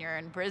then when you're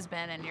in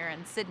Brisbane and you're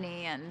in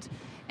Sydney and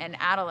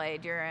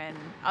Adelaide, you're in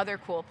other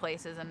cool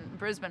places. And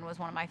Brisbane was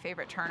one of my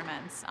favorite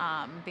tournaments,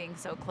 being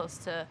so close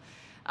to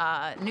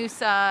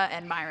Noosa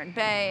and Byron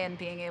Bay, and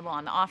being able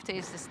on the off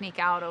days to sneak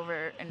out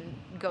over and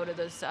go to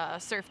those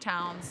surf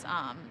towns.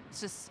 It's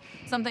just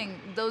something.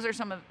 Those are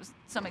some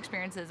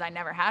experiences I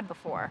never had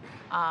before.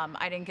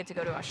 I didn't get to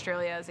go to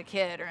Australia as a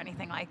kid or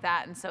anything like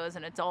that, and so as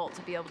an adult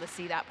to be able to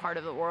see that part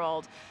of the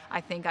world, I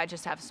think I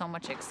just have so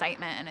much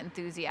excitement and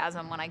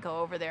enthusiasm when I go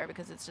over there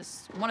because it's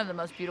just one of the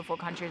most beautiful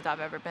countries I've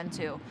ever been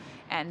to,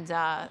 and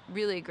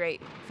really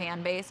great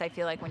fan base. I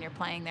feel like when you're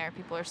playing there,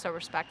 people are so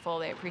respectful.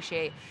 They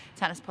appreciate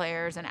tennis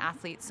players and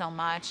athletes so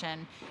much,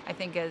 and I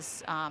think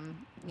as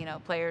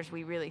players,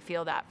 we really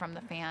feel that from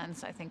the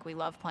fans. I think we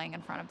love playing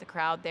in front of the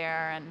crowd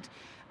there, and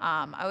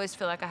I always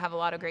feel like I have a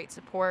lot of great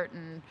support,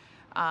 and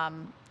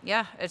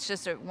it's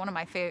just one of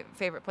my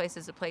favorite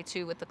places to play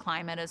too, with the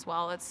climate as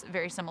well. It's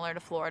very similar to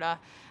Florida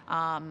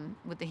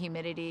with the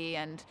humidity,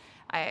 and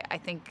I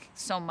think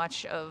so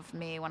much of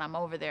me when I'm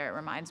over there, it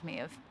reminds me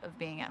of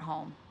being at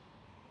home.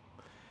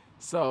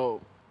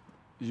 So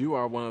you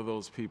are one of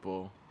those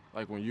people,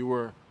 when you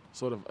were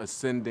sort of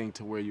ascending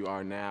to where you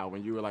are now,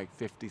 when you were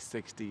 50,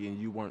 60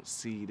 and you weren't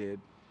seeded,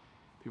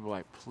 people were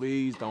like,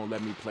 please don't let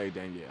me play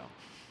Danielle,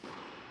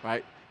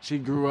 right? She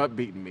grew up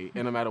beating me,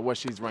 and no matter what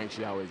she's ranked,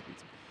 she always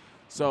beats me.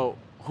 So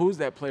who's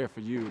that player for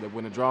you that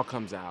when the draw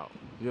comes out,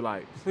 you're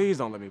like, please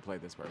don't let me play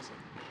this person?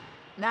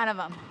 None of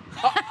them.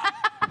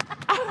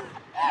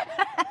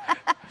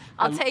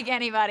 I'll take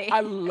anybody.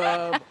 I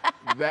love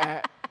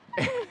that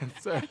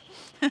answer.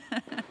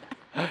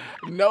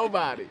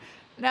 Nobody.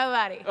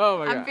 Nobody. Oh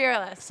my God. I'm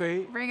fearless.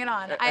 See? Bring it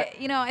on.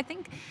 I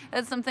think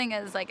that's something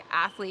as like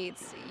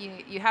athletes,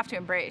 you have to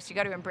embrace. You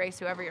got to embrace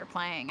whoever you're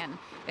playing, and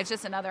it's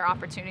just another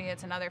opportunity.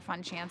 It's another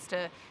fun chance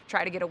to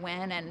try to get a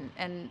win.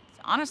 And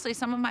honestly,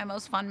 some of my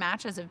most fun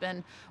matches have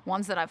been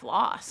ones that I've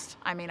lost.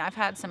 I mean, I've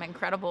had some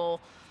incredible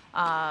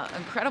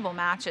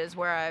matches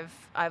where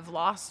I've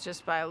lost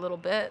just by a little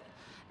bit,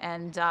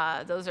 and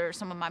those are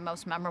some of my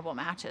most memorable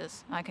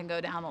matches. I can go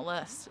down the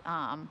list.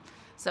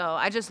 So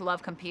I just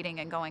love competing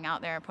and going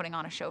out there and putting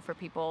on a show for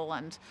people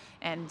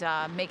and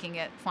making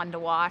it fun to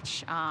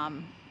watch.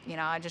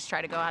 I just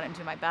try to go out and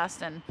do my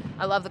best, and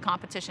I love the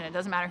competition. It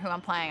doesn't matter who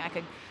I'm playing. I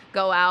could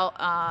go out,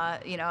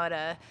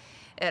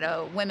 at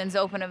a women's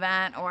open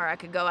event, or I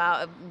could go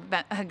out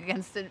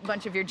against a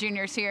bunch of your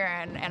juniors here,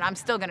 and I'm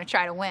still going to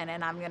try to win,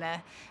 and I'm going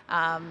to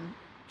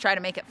try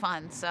to make it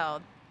fun.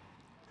 So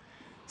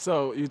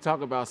you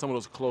talk about some of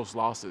those close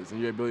losses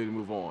and your ability to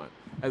move on.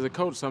 As a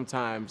coach,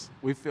 sometimes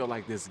we feel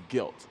like this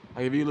guilt.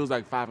 Like if you lose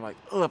like 5, I'm like,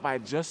 oh, if I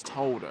just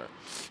told her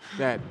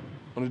that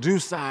on the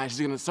deuce side, she's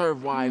going to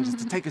serve wide, just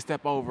to take a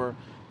step over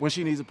when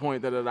she needs a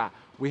point, da-da-da.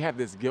 We have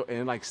this guilt, and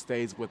it like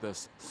stays with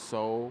us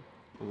so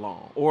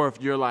long. Or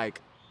if you're like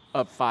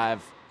up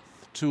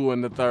 5-2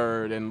 in the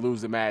third and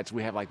lose the match,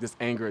 we have like this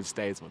anger, it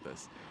stays with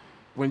us.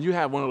 When you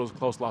have one of those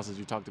close losses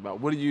you talked about,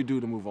 what do you do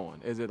to move on?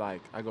 Is it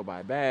like, I go buy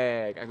a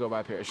bag, I go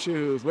buy a pair of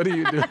shoes? What do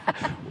you do?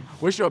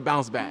 What's your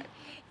bounce back?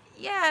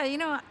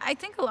 Yeah, I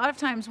think a lot of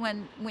times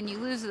when you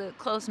lose the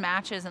close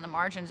matches and the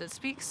margins, it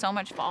speaks so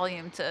much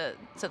volume to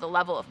the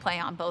level of play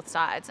on both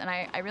sides. And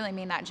I really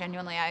mean that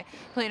genuinely. I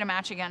played a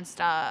match against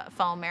a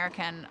fellow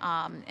American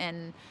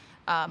in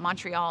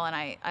Montreal, and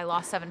I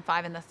lost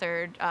 7-5 in the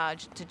third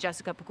to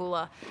Jessica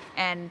Pegula.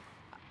 And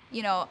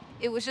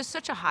it was just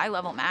such a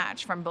high-level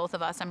match from both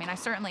of us. I mean, I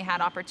certainly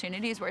had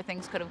opportunities where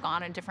things could have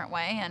gone a different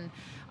way, and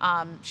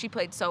she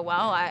played so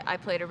well. I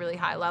played a really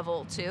high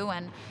level, too.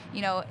 And,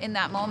 in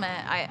that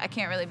moment, I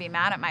can't really be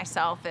mad at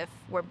myself if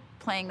we're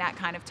playing that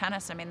kind of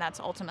tennis. I mean,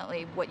 that's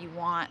ultimately what you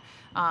want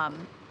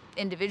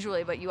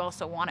individually, but you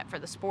also want it for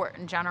the sport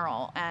in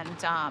general.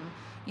 And,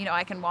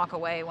 I can walk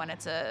away when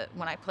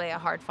I play a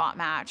hard-fought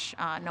match,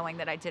 knowing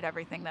that I did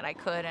everything that I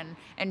could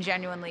and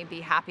genuinely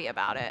be happy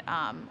about it.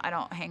 I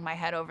don't hang my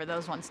head over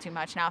those ones too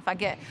much. Now, if I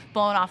get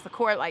blown off the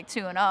court like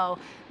 2-0,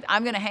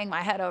 I'm going to hang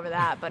my head over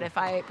that. But if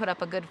I put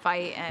up a good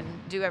fight and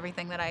do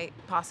everything that I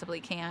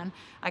possibly can,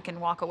 I can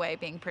walk away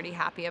being pretty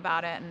happy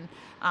about it. And,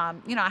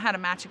 I had a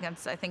match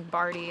against, I think,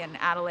 Barty and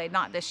Adelaide,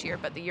 not this year,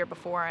 but the year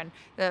before. And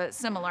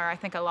similar, I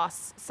think I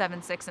lost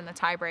 7-6 in the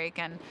tiebreak.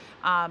 And,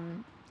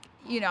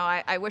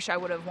 I wish I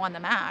would have won the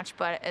match,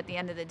 but at the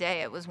end of the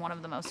day, it was one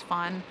of the most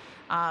fun,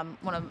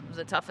 one of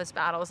the toughest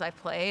battles I've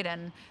played,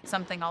 and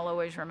something I'll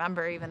always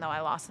remember, even though I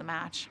lost the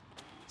match.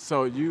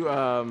 So you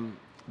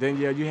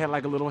you had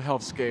like a little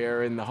health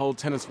scare, and the whole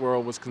tennis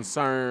world was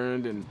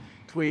concerned and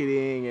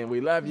tweeting, and we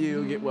love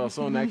you, get well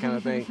soon, that kind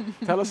of thing.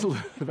 Tell us a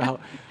little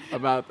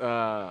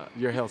about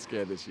your health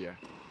scare this year.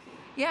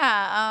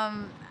 Yeah,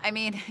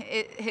 it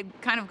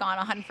had kind of gone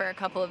on for a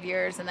couple of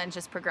years and then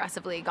just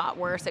progressively got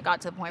worse. It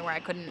got to the point where I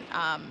couldn't,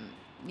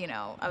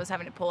 I was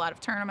having to pull out of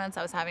tournaments.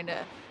 I was having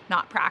to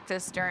not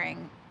practice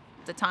during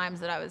the times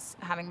that I was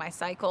having my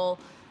cycle.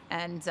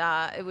 And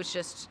it was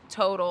just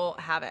total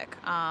havoc.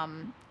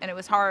 And it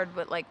was hard,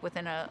 but like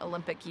within an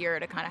Olympic year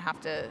to kind of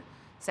have to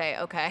say,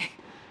 okay,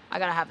 I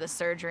got to have this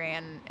surgery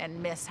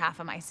and miss half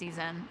of my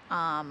season.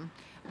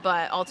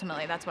 But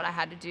ultimately, that's what I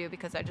had to do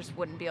because I just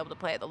wouldn't be able to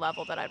play at the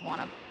level that I'd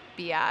want to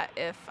be at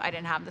if I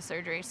didn't have the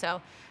surgery.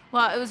 So,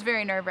 well, it was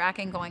very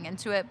nerve-wracking going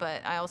into it,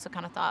 but I also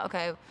kind of thought,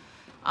 okay,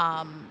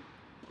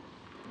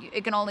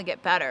 it can only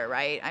get better,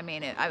 right? I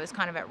mean, I was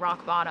kind of at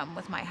rock bottom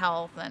with my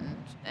health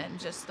and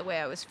just the way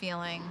I was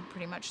feeling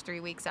pretty much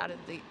 2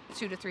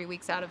 to 3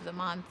 weeks out of the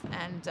month.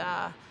 And,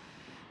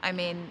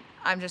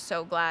 I'm just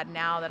so glad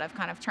now that I've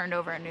kind of turned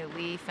over a new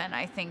leaf, and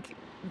I think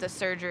the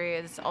surgery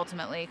is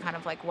ultimately kind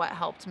of like what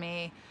helped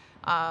me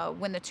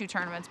win the 2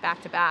 tournaments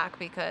back to back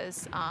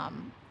because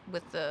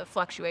with the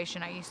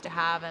fluctuation I used to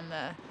have and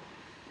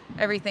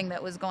everything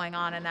that was going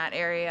on in that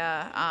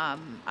area,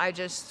 I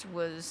just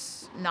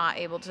was not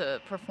able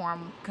to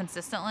perform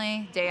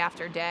consistently day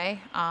after day,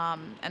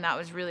 and that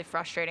was really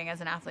frustrating as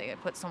an athlete. I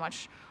put so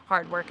much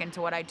hard work into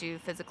what I do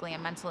physically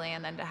and mentally,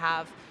 and then to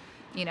have,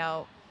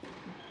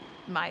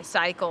 my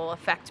cycle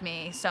affect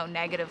me so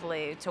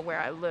negatively to where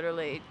I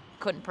literally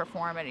couldn't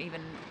perform at even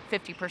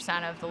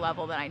 50% of the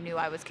level that I knew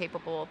I was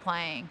capable of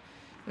playing.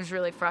 It was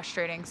really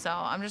frustrating. So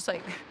I'm just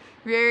like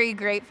very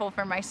grateful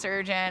for my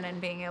surgeon and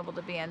being able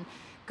to be in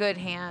good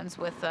hands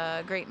with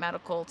a great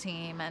medical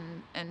team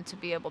and to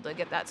be able to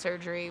get that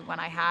surgery when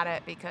I had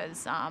it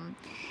because I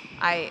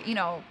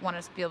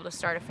want to be able to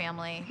start a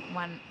family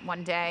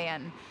one day,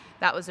 and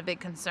that was a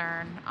big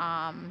concern.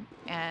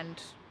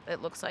 And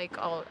it looks like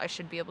I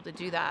should be able to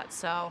do that.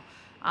 So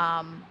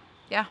I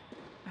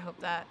hope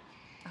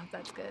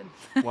that's good.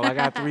 Well, I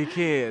got 3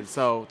 kids,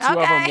 so 2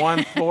 of them,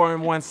 1 4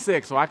 and 1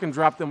 6, so I can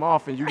drop them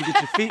off and you can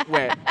get your feet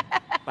wet.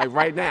 like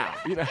right now.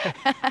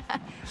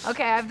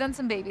 Okay, I've done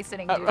some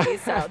babysitting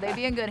duties, so they'd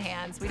be in good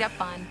hands. We'd have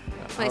fun,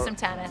 play some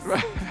tennis,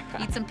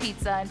 eat some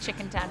pizza and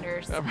chicken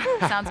tenders.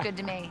 Sounds good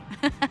to me.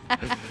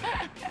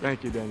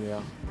 Thank you,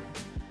 Danielle.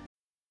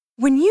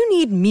 When you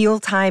need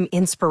mealtime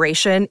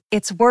inspiration,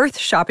 it's worth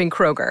shopping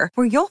Kroger,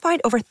 where you'll find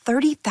over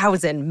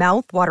 30,000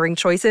 mouth-watering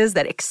choices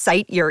that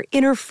excite your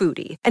inner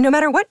foodie. And no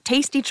matter what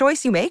tasty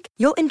choice you make,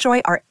 you'll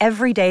enjoy our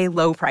everyday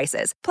low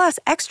prices, plus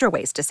extra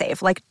ways to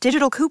save, like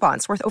digital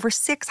coupons worth over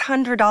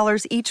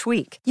 $600 each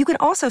week. You can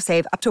also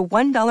save up to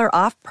 $1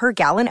 off per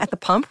gallon at the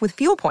pump with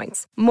fuel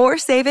points. More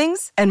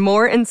savings and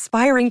more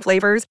inspiring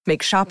flavors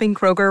make shopping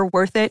Kroger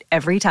worth it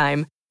every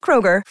time.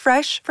 Kroger,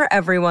 fresh for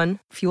everyone.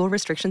 Fuel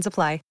restrictions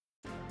apply.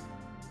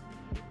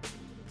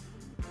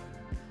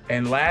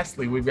 And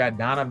lastly, we've got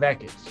Donna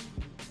Vekic.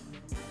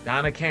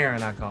 Donna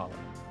Karen, I call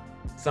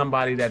her.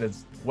 Somebody that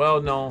is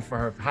well known for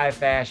her high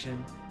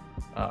fashion,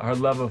 her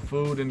love of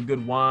food and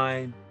good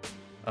wine,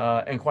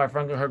 and quite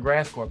frankly, her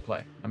grass court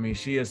play. I mean,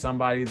 she is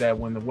somebody that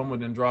when the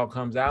Wimbledon draw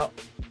comes out,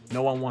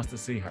 no one wants to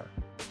see her.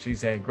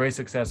 She's had great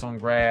success on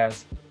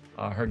grass.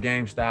 Her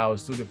game style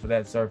is suited for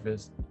that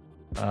surface.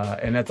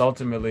 And that's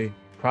ultimately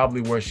probably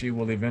where she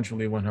will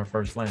eventually win her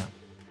first slam.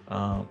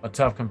 A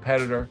tough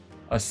competitor,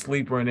 a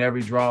sleeper in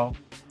every draw,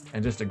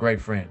 and just a great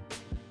friend.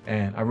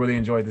 And I really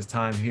enjoyed this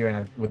time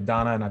here with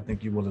Donna, and I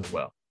think you will as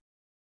well.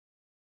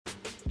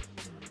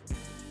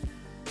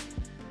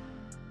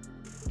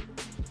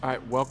 All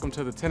right, welcome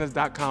to the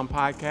Tennis.com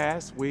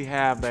podcast. We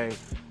have a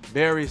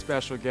very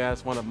special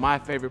guest, one of my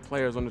favorite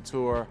players on the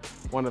tour.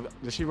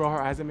 Did she roll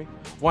her eyes at me?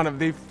 One of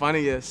the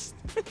funniest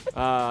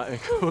and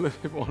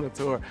coolest people on the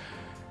tour,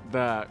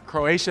 the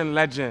Croatian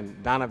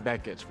legend, Donna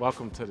Vekic.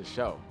 Welcome to the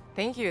show.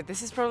 Thank you.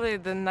 This is probably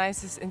the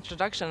nicest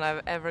introduction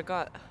I've ever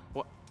got.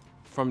 Well,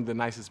 from the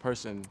nicest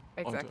person.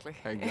 Exactly.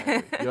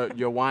 Exactly.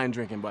 Your wine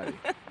drinking buddy.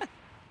 You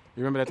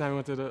remember that time we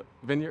went to the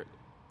vineyard?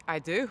 I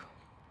do.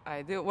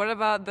 What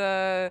about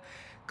the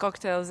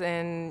cocktails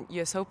in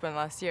US Open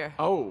last year?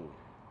 Oh,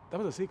 that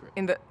was a secret.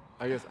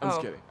 I guess I'm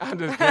just kidding. I'm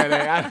just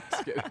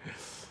kidding.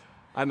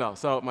 I know.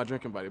 So my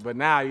drinking buddy. But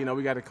now,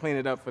 we got to clean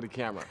it up for the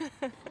camera.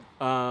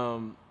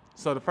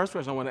 So the first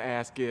question I want to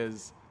ask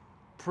is,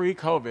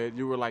 pre-COVID,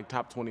 you were like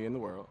top 20 in the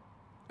world,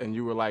 and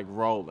you were like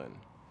rolling.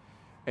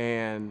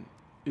 And,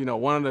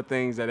 one of the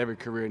things that every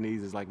career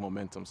needs is like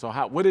momentum. So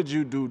what did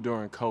you do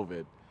during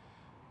COVID?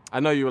 I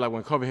know you were like,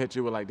 when COVID hit,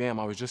 you were like, damn,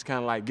 I was just kind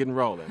of like getting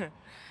rolling.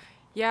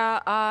 Yeah,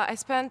 I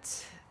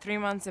spent 3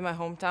 months in my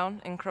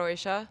hometown in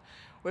Croatia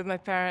with my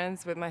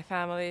parents, with my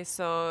family.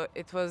 So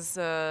it was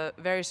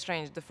very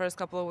strange. The first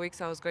couple of weeks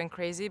I was going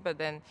crazy, but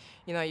then,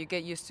 you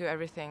get used to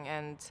everything.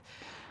 And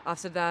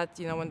after that,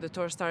 when the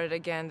tour started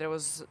again, there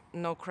was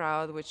no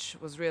crowd, which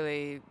was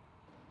really,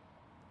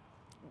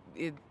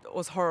 it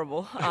was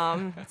horrible.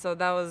 So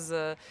that was,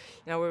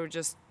 we were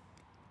just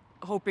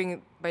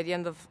hoping by the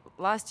end of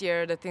last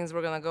year that things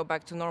were going to go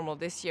back to normal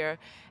this year.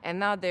 And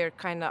now they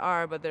kind of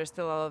are, but there's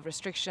still a lot of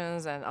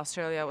restrictions, and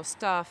Australia was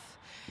tough.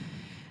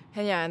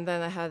 And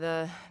then I had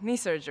a knee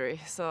surgery.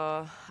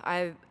 So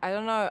I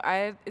don't know.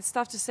 It's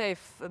tough to say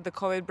if the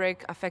COVID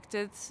break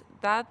affected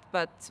that,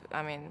 but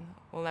I mean,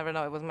 we'll never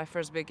know. It was my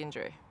first big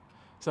injury.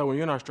 So when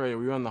you're in Australia,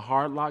 were you on the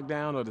hard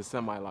lockdown or the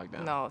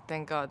semi-lockdown? No,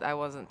 thank God I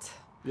wasn't.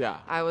 Yeah.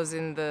 I was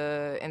in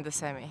the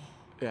semi.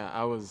 Yeah,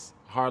 I was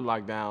hard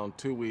lockdown,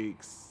 2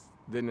 weeks,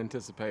 didn't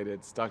anticipate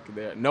it, stuck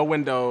there. No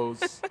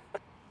windows,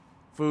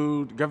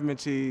 food, government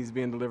cheese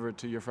being delivered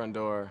to your front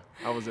door.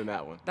 I was in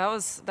that one. That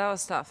was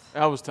tough.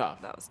 That was tough.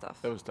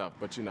 It was tough,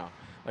 but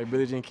like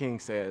Billie Jean King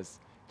says,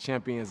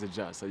 champions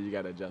adjust, so you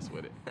got to adjust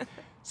with it.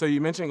 So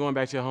you mentioned going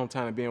back to your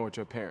hometown and being with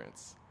your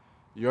parents.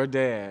 Your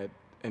dad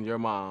and your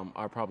mom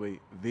are probably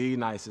the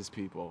nicest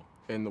people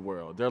in the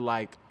world. They're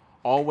like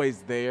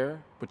always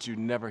there, but you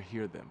never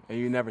hear them and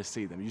you never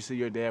see them. You see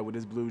your dad with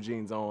his blue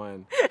jeans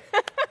on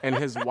and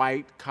his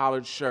white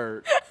collared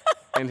shirt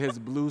and his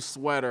blue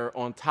sweater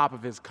on top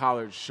of his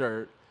collared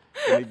shirt,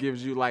 and he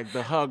gives you like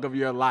the hug of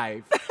your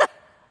life.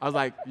 I was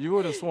like, you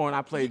would have sworn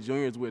I played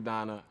juniors with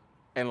Donna,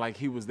 and like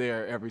he was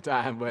there every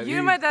time. But you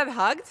and my dad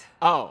hugged?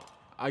 Oh,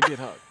 I get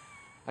hugged.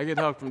 I get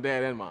hugged from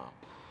dad and mom.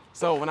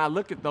 So when I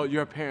look at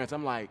your parents,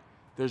 I'm like,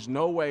 there's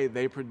no way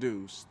they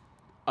produced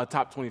a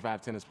top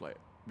 25 tennis player,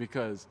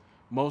 because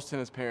most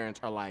tennis parents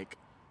are like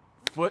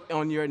foot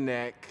on your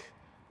neck,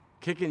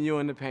 kicking you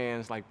in the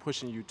pants, like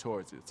pushing you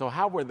towards it. So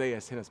how were they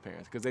as tennis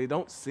parents? Because they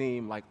don't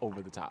seem like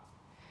over the top.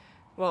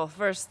 Well,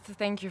 first,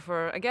 thank you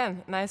for,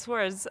 again, nice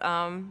words.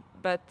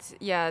 But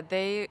yeah,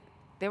 they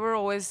were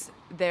always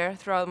there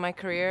throughout my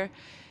career.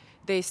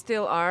 They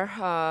still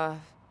are,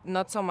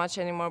 not so much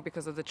anymore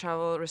because of the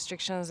travel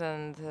restrictions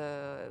and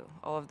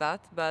all of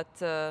that.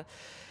 But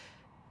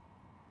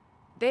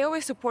they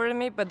always supported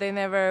me, but they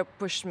never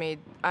pushed me.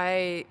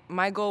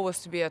 My goal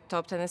was to be a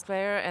top tennis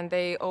player, and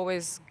they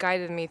always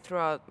guided me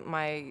throughout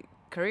my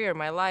career,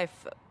 my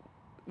life,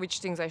 which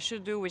things I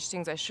should do, which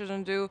things I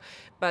shouldn't do.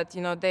 But,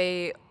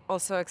 they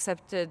also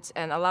accepted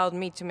and allowed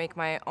me to make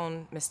my own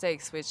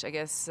mistakes, which I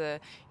guess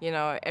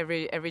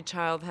every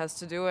child has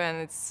to do, and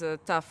it's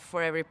tough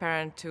for every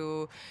parent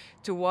to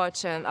watch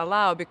and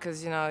allow,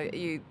 because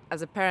you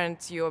as a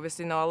parent you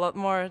obviously know a lot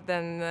more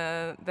than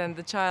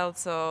the child,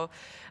 so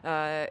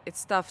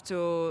it's tough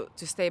to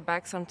stay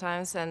back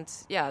sometimes. And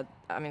yeah,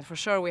 I mean, for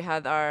sure we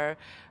had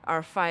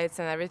our fights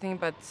and everything,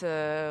 but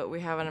we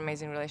have an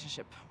amazing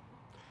relationship.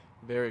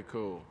 Very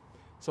cool.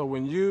 So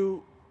when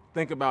you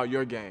think about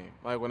your game,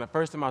 like when the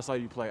first time I saw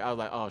you play, I was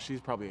like, oh,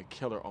 she's probably a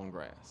killer on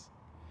grass.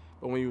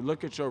 But when you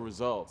look at your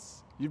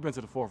results, you've been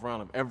to the fourth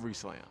round of every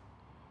slam.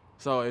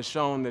 So it's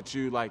shown that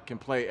you can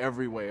play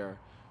everywhere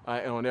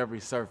and on every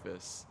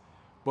surface.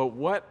 But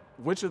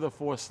which of the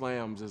 4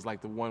 slams is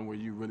the one where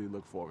you really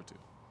look forward to?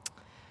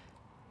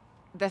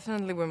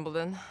 Definitely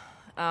Wimbledon.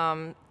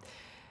 I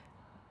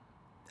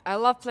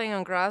love playing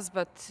on grass,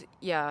 but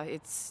yeah,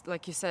 it's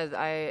like you said,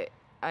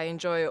 I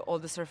enjoy all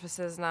the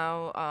surfaces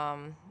now,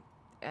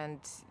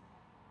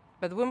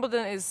 but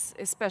Wimbledon is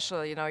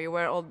special. You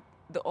wear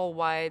all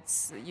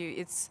whites.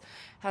 It's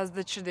has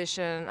the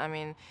tradition. I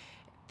mean,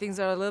 things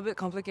are a little bit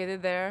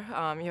complicated there.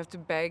 You have to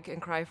beg and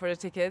cry for the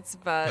tickets,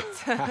 but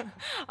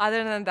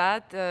other than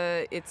that,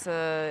 it's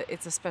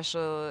a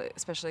special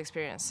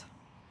experience.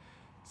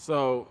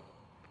 So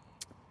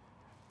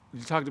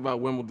you talked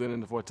about Wimbledon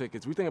and the 4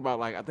 tickets. We think about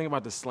I think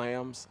about the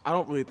slams. I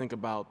don't really think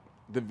about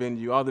the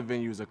venue. All the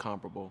venues are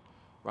comparable.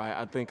 Right,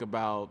 I think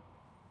about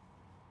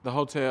the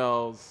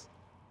hotels,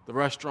 the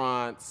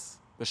restaurants,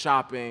 the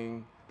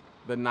shopping,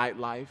 the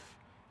nightlife,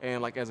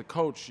 and as a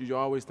coach, you're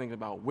always thinking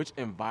about which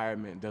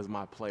environment does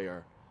my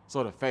player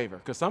sort of favor.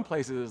 Because some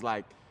places is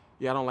I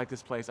don't like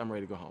this place, I'm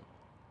ready to go home,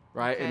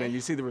 right? Okay. And then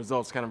you see the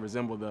results kind of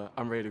resemble the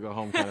I'm ready to go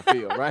home kind of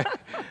feel, right?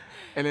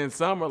 And then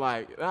some are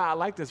I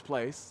like this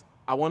place,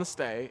 I want to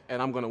stay,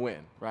 and I'm going to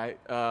win, right?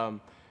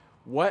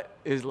 What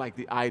is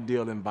the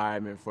ideal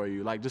environment for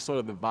you? Just sort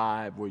of the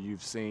vibe where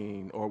you've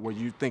seen or where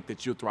you think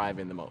that you'll thrive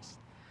in the most?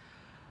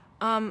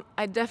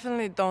 I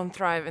definitely don't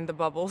thrive in the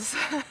bubbles.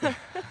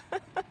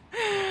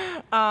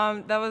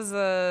 That was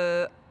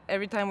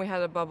every time we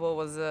had a bubble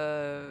was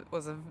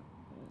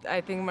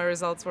I think my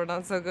results were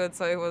not so good,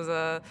 so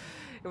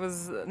it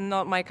was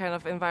not my kind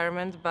of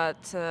environment.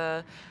 But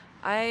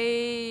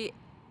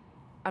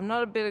I'm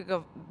not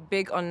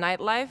big on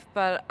nightlife,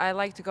 but I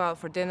like to go out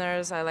for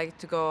dinners. I like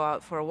to go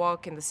out for a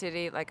walk in the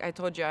city. Like I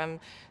told you, I'm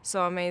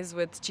so amazed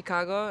with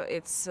Chicago.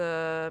 It's,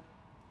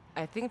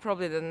 I think,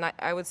 probably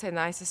I would say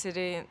nicest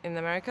city in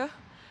America.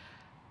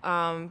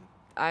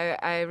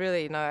 I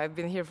really, I've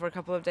been here for a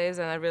couple of days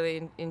and I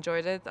really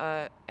enjoyed it,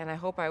 and I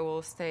hope I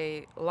will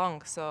stay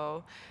long.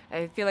 So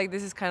I feel like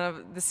this is kind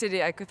of the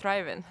city I could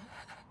thrive in.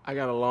 I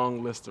got a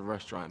long list of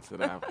restaurants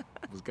that I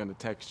was going to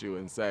text you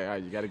and say, all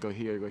right, you got to go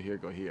here, go here,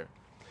 go here.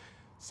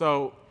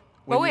 So,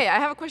 but wait, I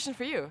have a question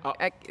for you.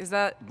 Is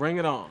that bring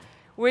it on?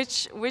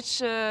 Which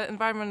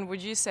environment would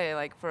you say,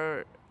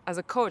 as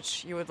a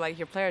coach, you would like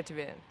your player to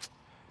be in?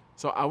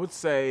 So I would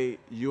say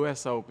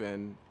U.S.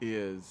 Open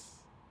is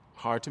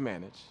hard to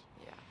manage.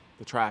 Yeah.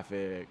 The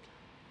traffic,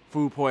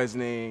 food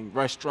poisoning,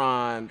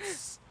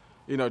 restaurants,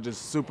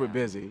 just super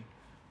busy.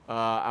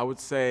 I would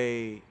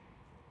say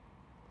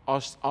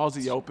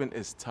Aussie Open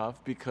is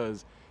tough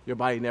because your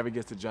body never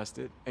gets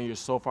adjusted and you're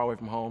so far away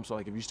from home. So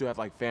if you still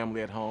have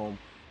family at home,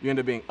 you end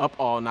up being up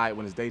all night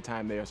when it's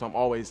daytime there. So I'm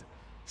always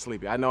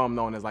sleepy. I know I'm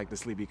known as the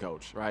sleepy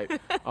coach, right?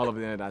 All of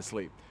the night I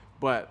sleep.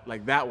 But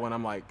that one,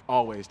 I'm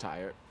always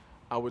tired.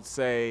 I would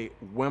say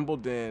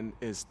Wimbledon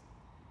it's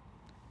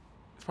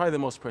probably the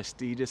most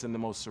prestigious and the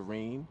most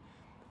serene.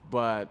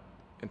 But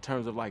in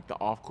terms of the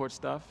off-court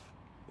stuff,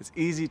 it's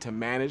easy to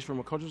manage from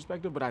a coach's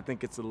perspective, but I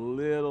think it's a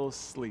little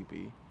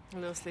sleepy. A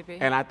little sleepy.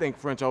 And I think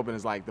French Open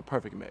is the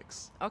perfect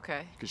mix. Okay.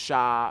 You can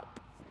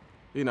shop.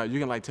 You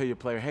can tell your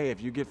player, hey,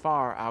 if you get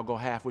far, I'll go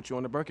half with you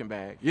on the Birkin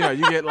bag. You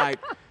get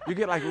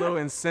little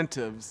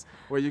incentives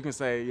where you can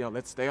say,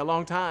 let's stay a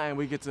long time.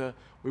 We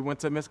went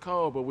to Miss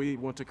Cole, but we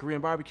went to Korean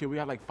barbecue. We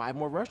have 5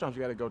 more restaurants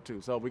we got to go to.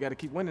 So we got to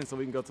keep winning so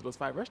we can go to those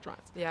 5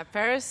 restaurants. Yeah,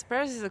 Paris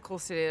is a cool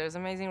city. There's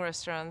amazing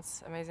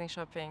restaurants, amazing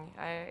shopping.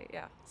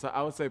 So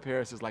I would say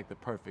Paris is the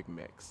perfect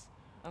mix.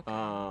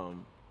 Okay.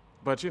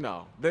 But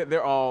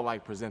they're all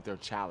present their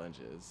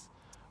challenges.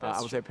 I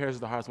would say Paris is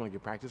the hardest one to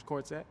get practice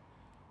courts at.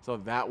 So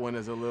that one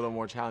is a little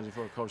more challenging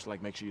for a coach to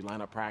make sure you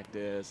line up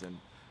practice and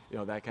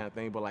that kind of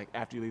thing. But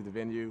after you leave the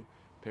venue,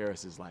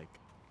 Paris is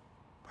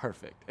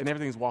perfect, and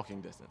everything's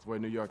walking distance. Where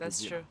New York That's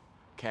is true.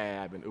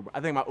 Cab and Uber. I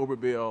think my Uber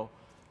bill,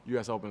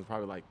 U.S. Open is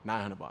probably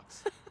 $900.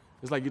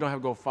 It's you don't have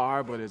to go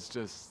far, but it's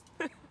just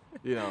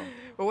Well,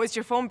 what's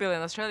your phone bill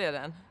in Australia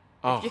then?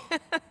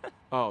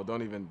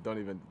 Don't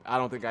even. I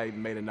don't think I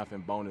even made enough in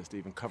bonus to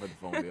even cover the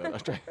phone bill in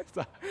Australia.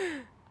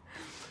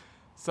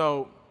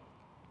 So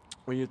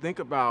when you think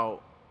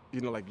about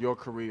your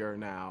career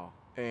now,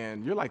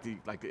 and you're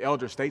the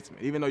elder statesman,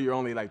 even though you're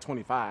only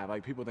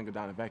 25. People think of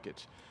Donna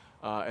Vekic,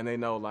 and they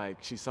know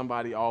she's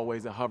somebody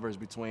always that hovers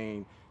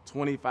between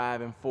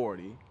 25 and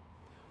 40,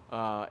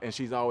 and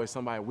she's always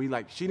somebody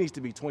she needs to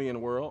be 20 in the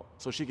world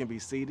so she can be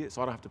seeded,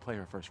 so I don't have to play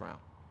her first round.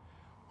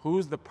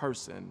 who's the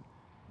person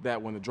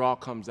that when the draw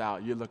comes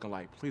out, you're looking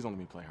like, please don't let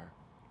me play her?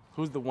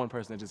 Who's the one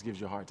person that just gives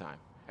you a hard time?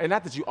 And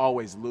not that you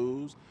always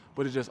lose,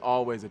 but it's just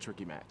always a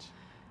tricky match.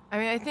 I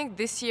mean, I think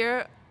this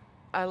year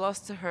I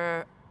lost to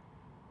her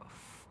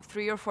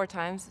 3 or 4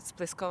 times. It's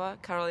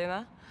Pliskova,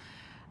 Carolina.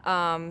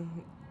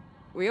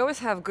 We always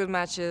have good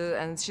matches,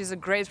 and she's a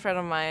great friend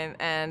of mine,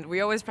 and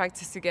we always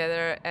practice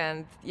together.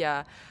 And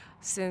yeah,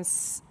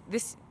 since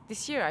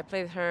this year I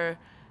played her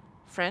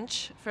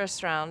French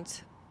first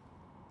round.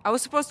 I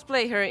was supposed to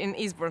play her in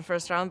Eastbourne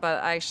first round,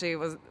 but I actually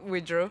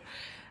withdrew.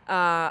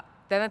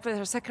 Then I played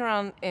her second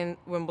round in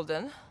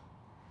Wimbledon.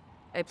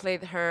 I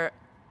played her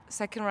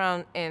second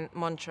round in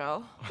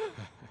Montreal.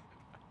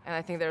 And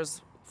I think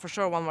there's for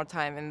sure one more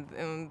time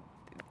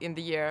in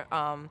the year.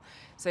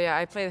 So yeah,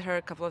 I played her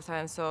a couple of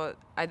times. So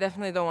I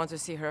definitely don't want to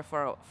see her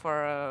for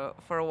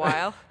a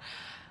while.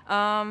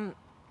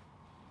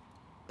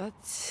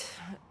 But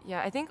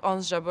yeah, I think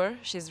Ons Jabeur,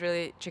 she's a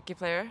really tricky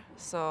player.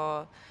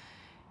 So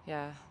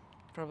yeah,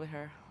 probably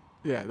her.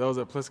 Yeah, those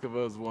are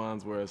Pliskova's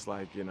ones where it's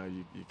like,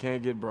 you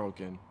can't get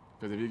broken,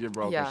 because if you get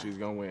broken, she's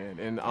going to win.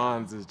 And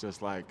Ons is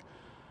just like,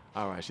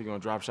 all right, she's going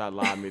to drop shot,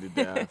 lob me to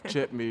death,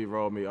 chip me,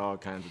 roll me, all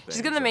kinds of things.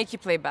 She's going to make you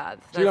play bad.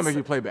 She's going to make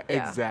you play bad.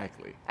 Yeah.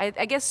 Exactly.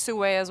 I guess Sue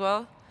Wei as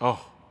well.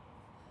 Oh.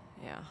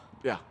 Yeah.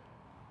 Yeah.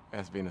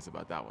 Ask Venus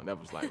about that one. That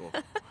was like,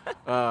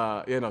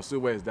 Sue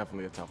Wei is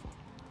definitely a tough one.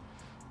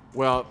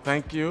 Well,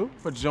 thank you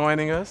for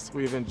joining us.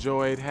 We've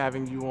enjoyed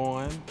having you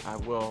on. I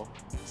will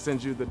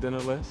send you the dinner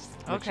list.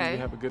 Make sure you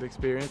have a good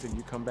experience and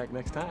you come back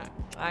next time.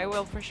 I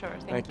will for sure.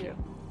 Thank you.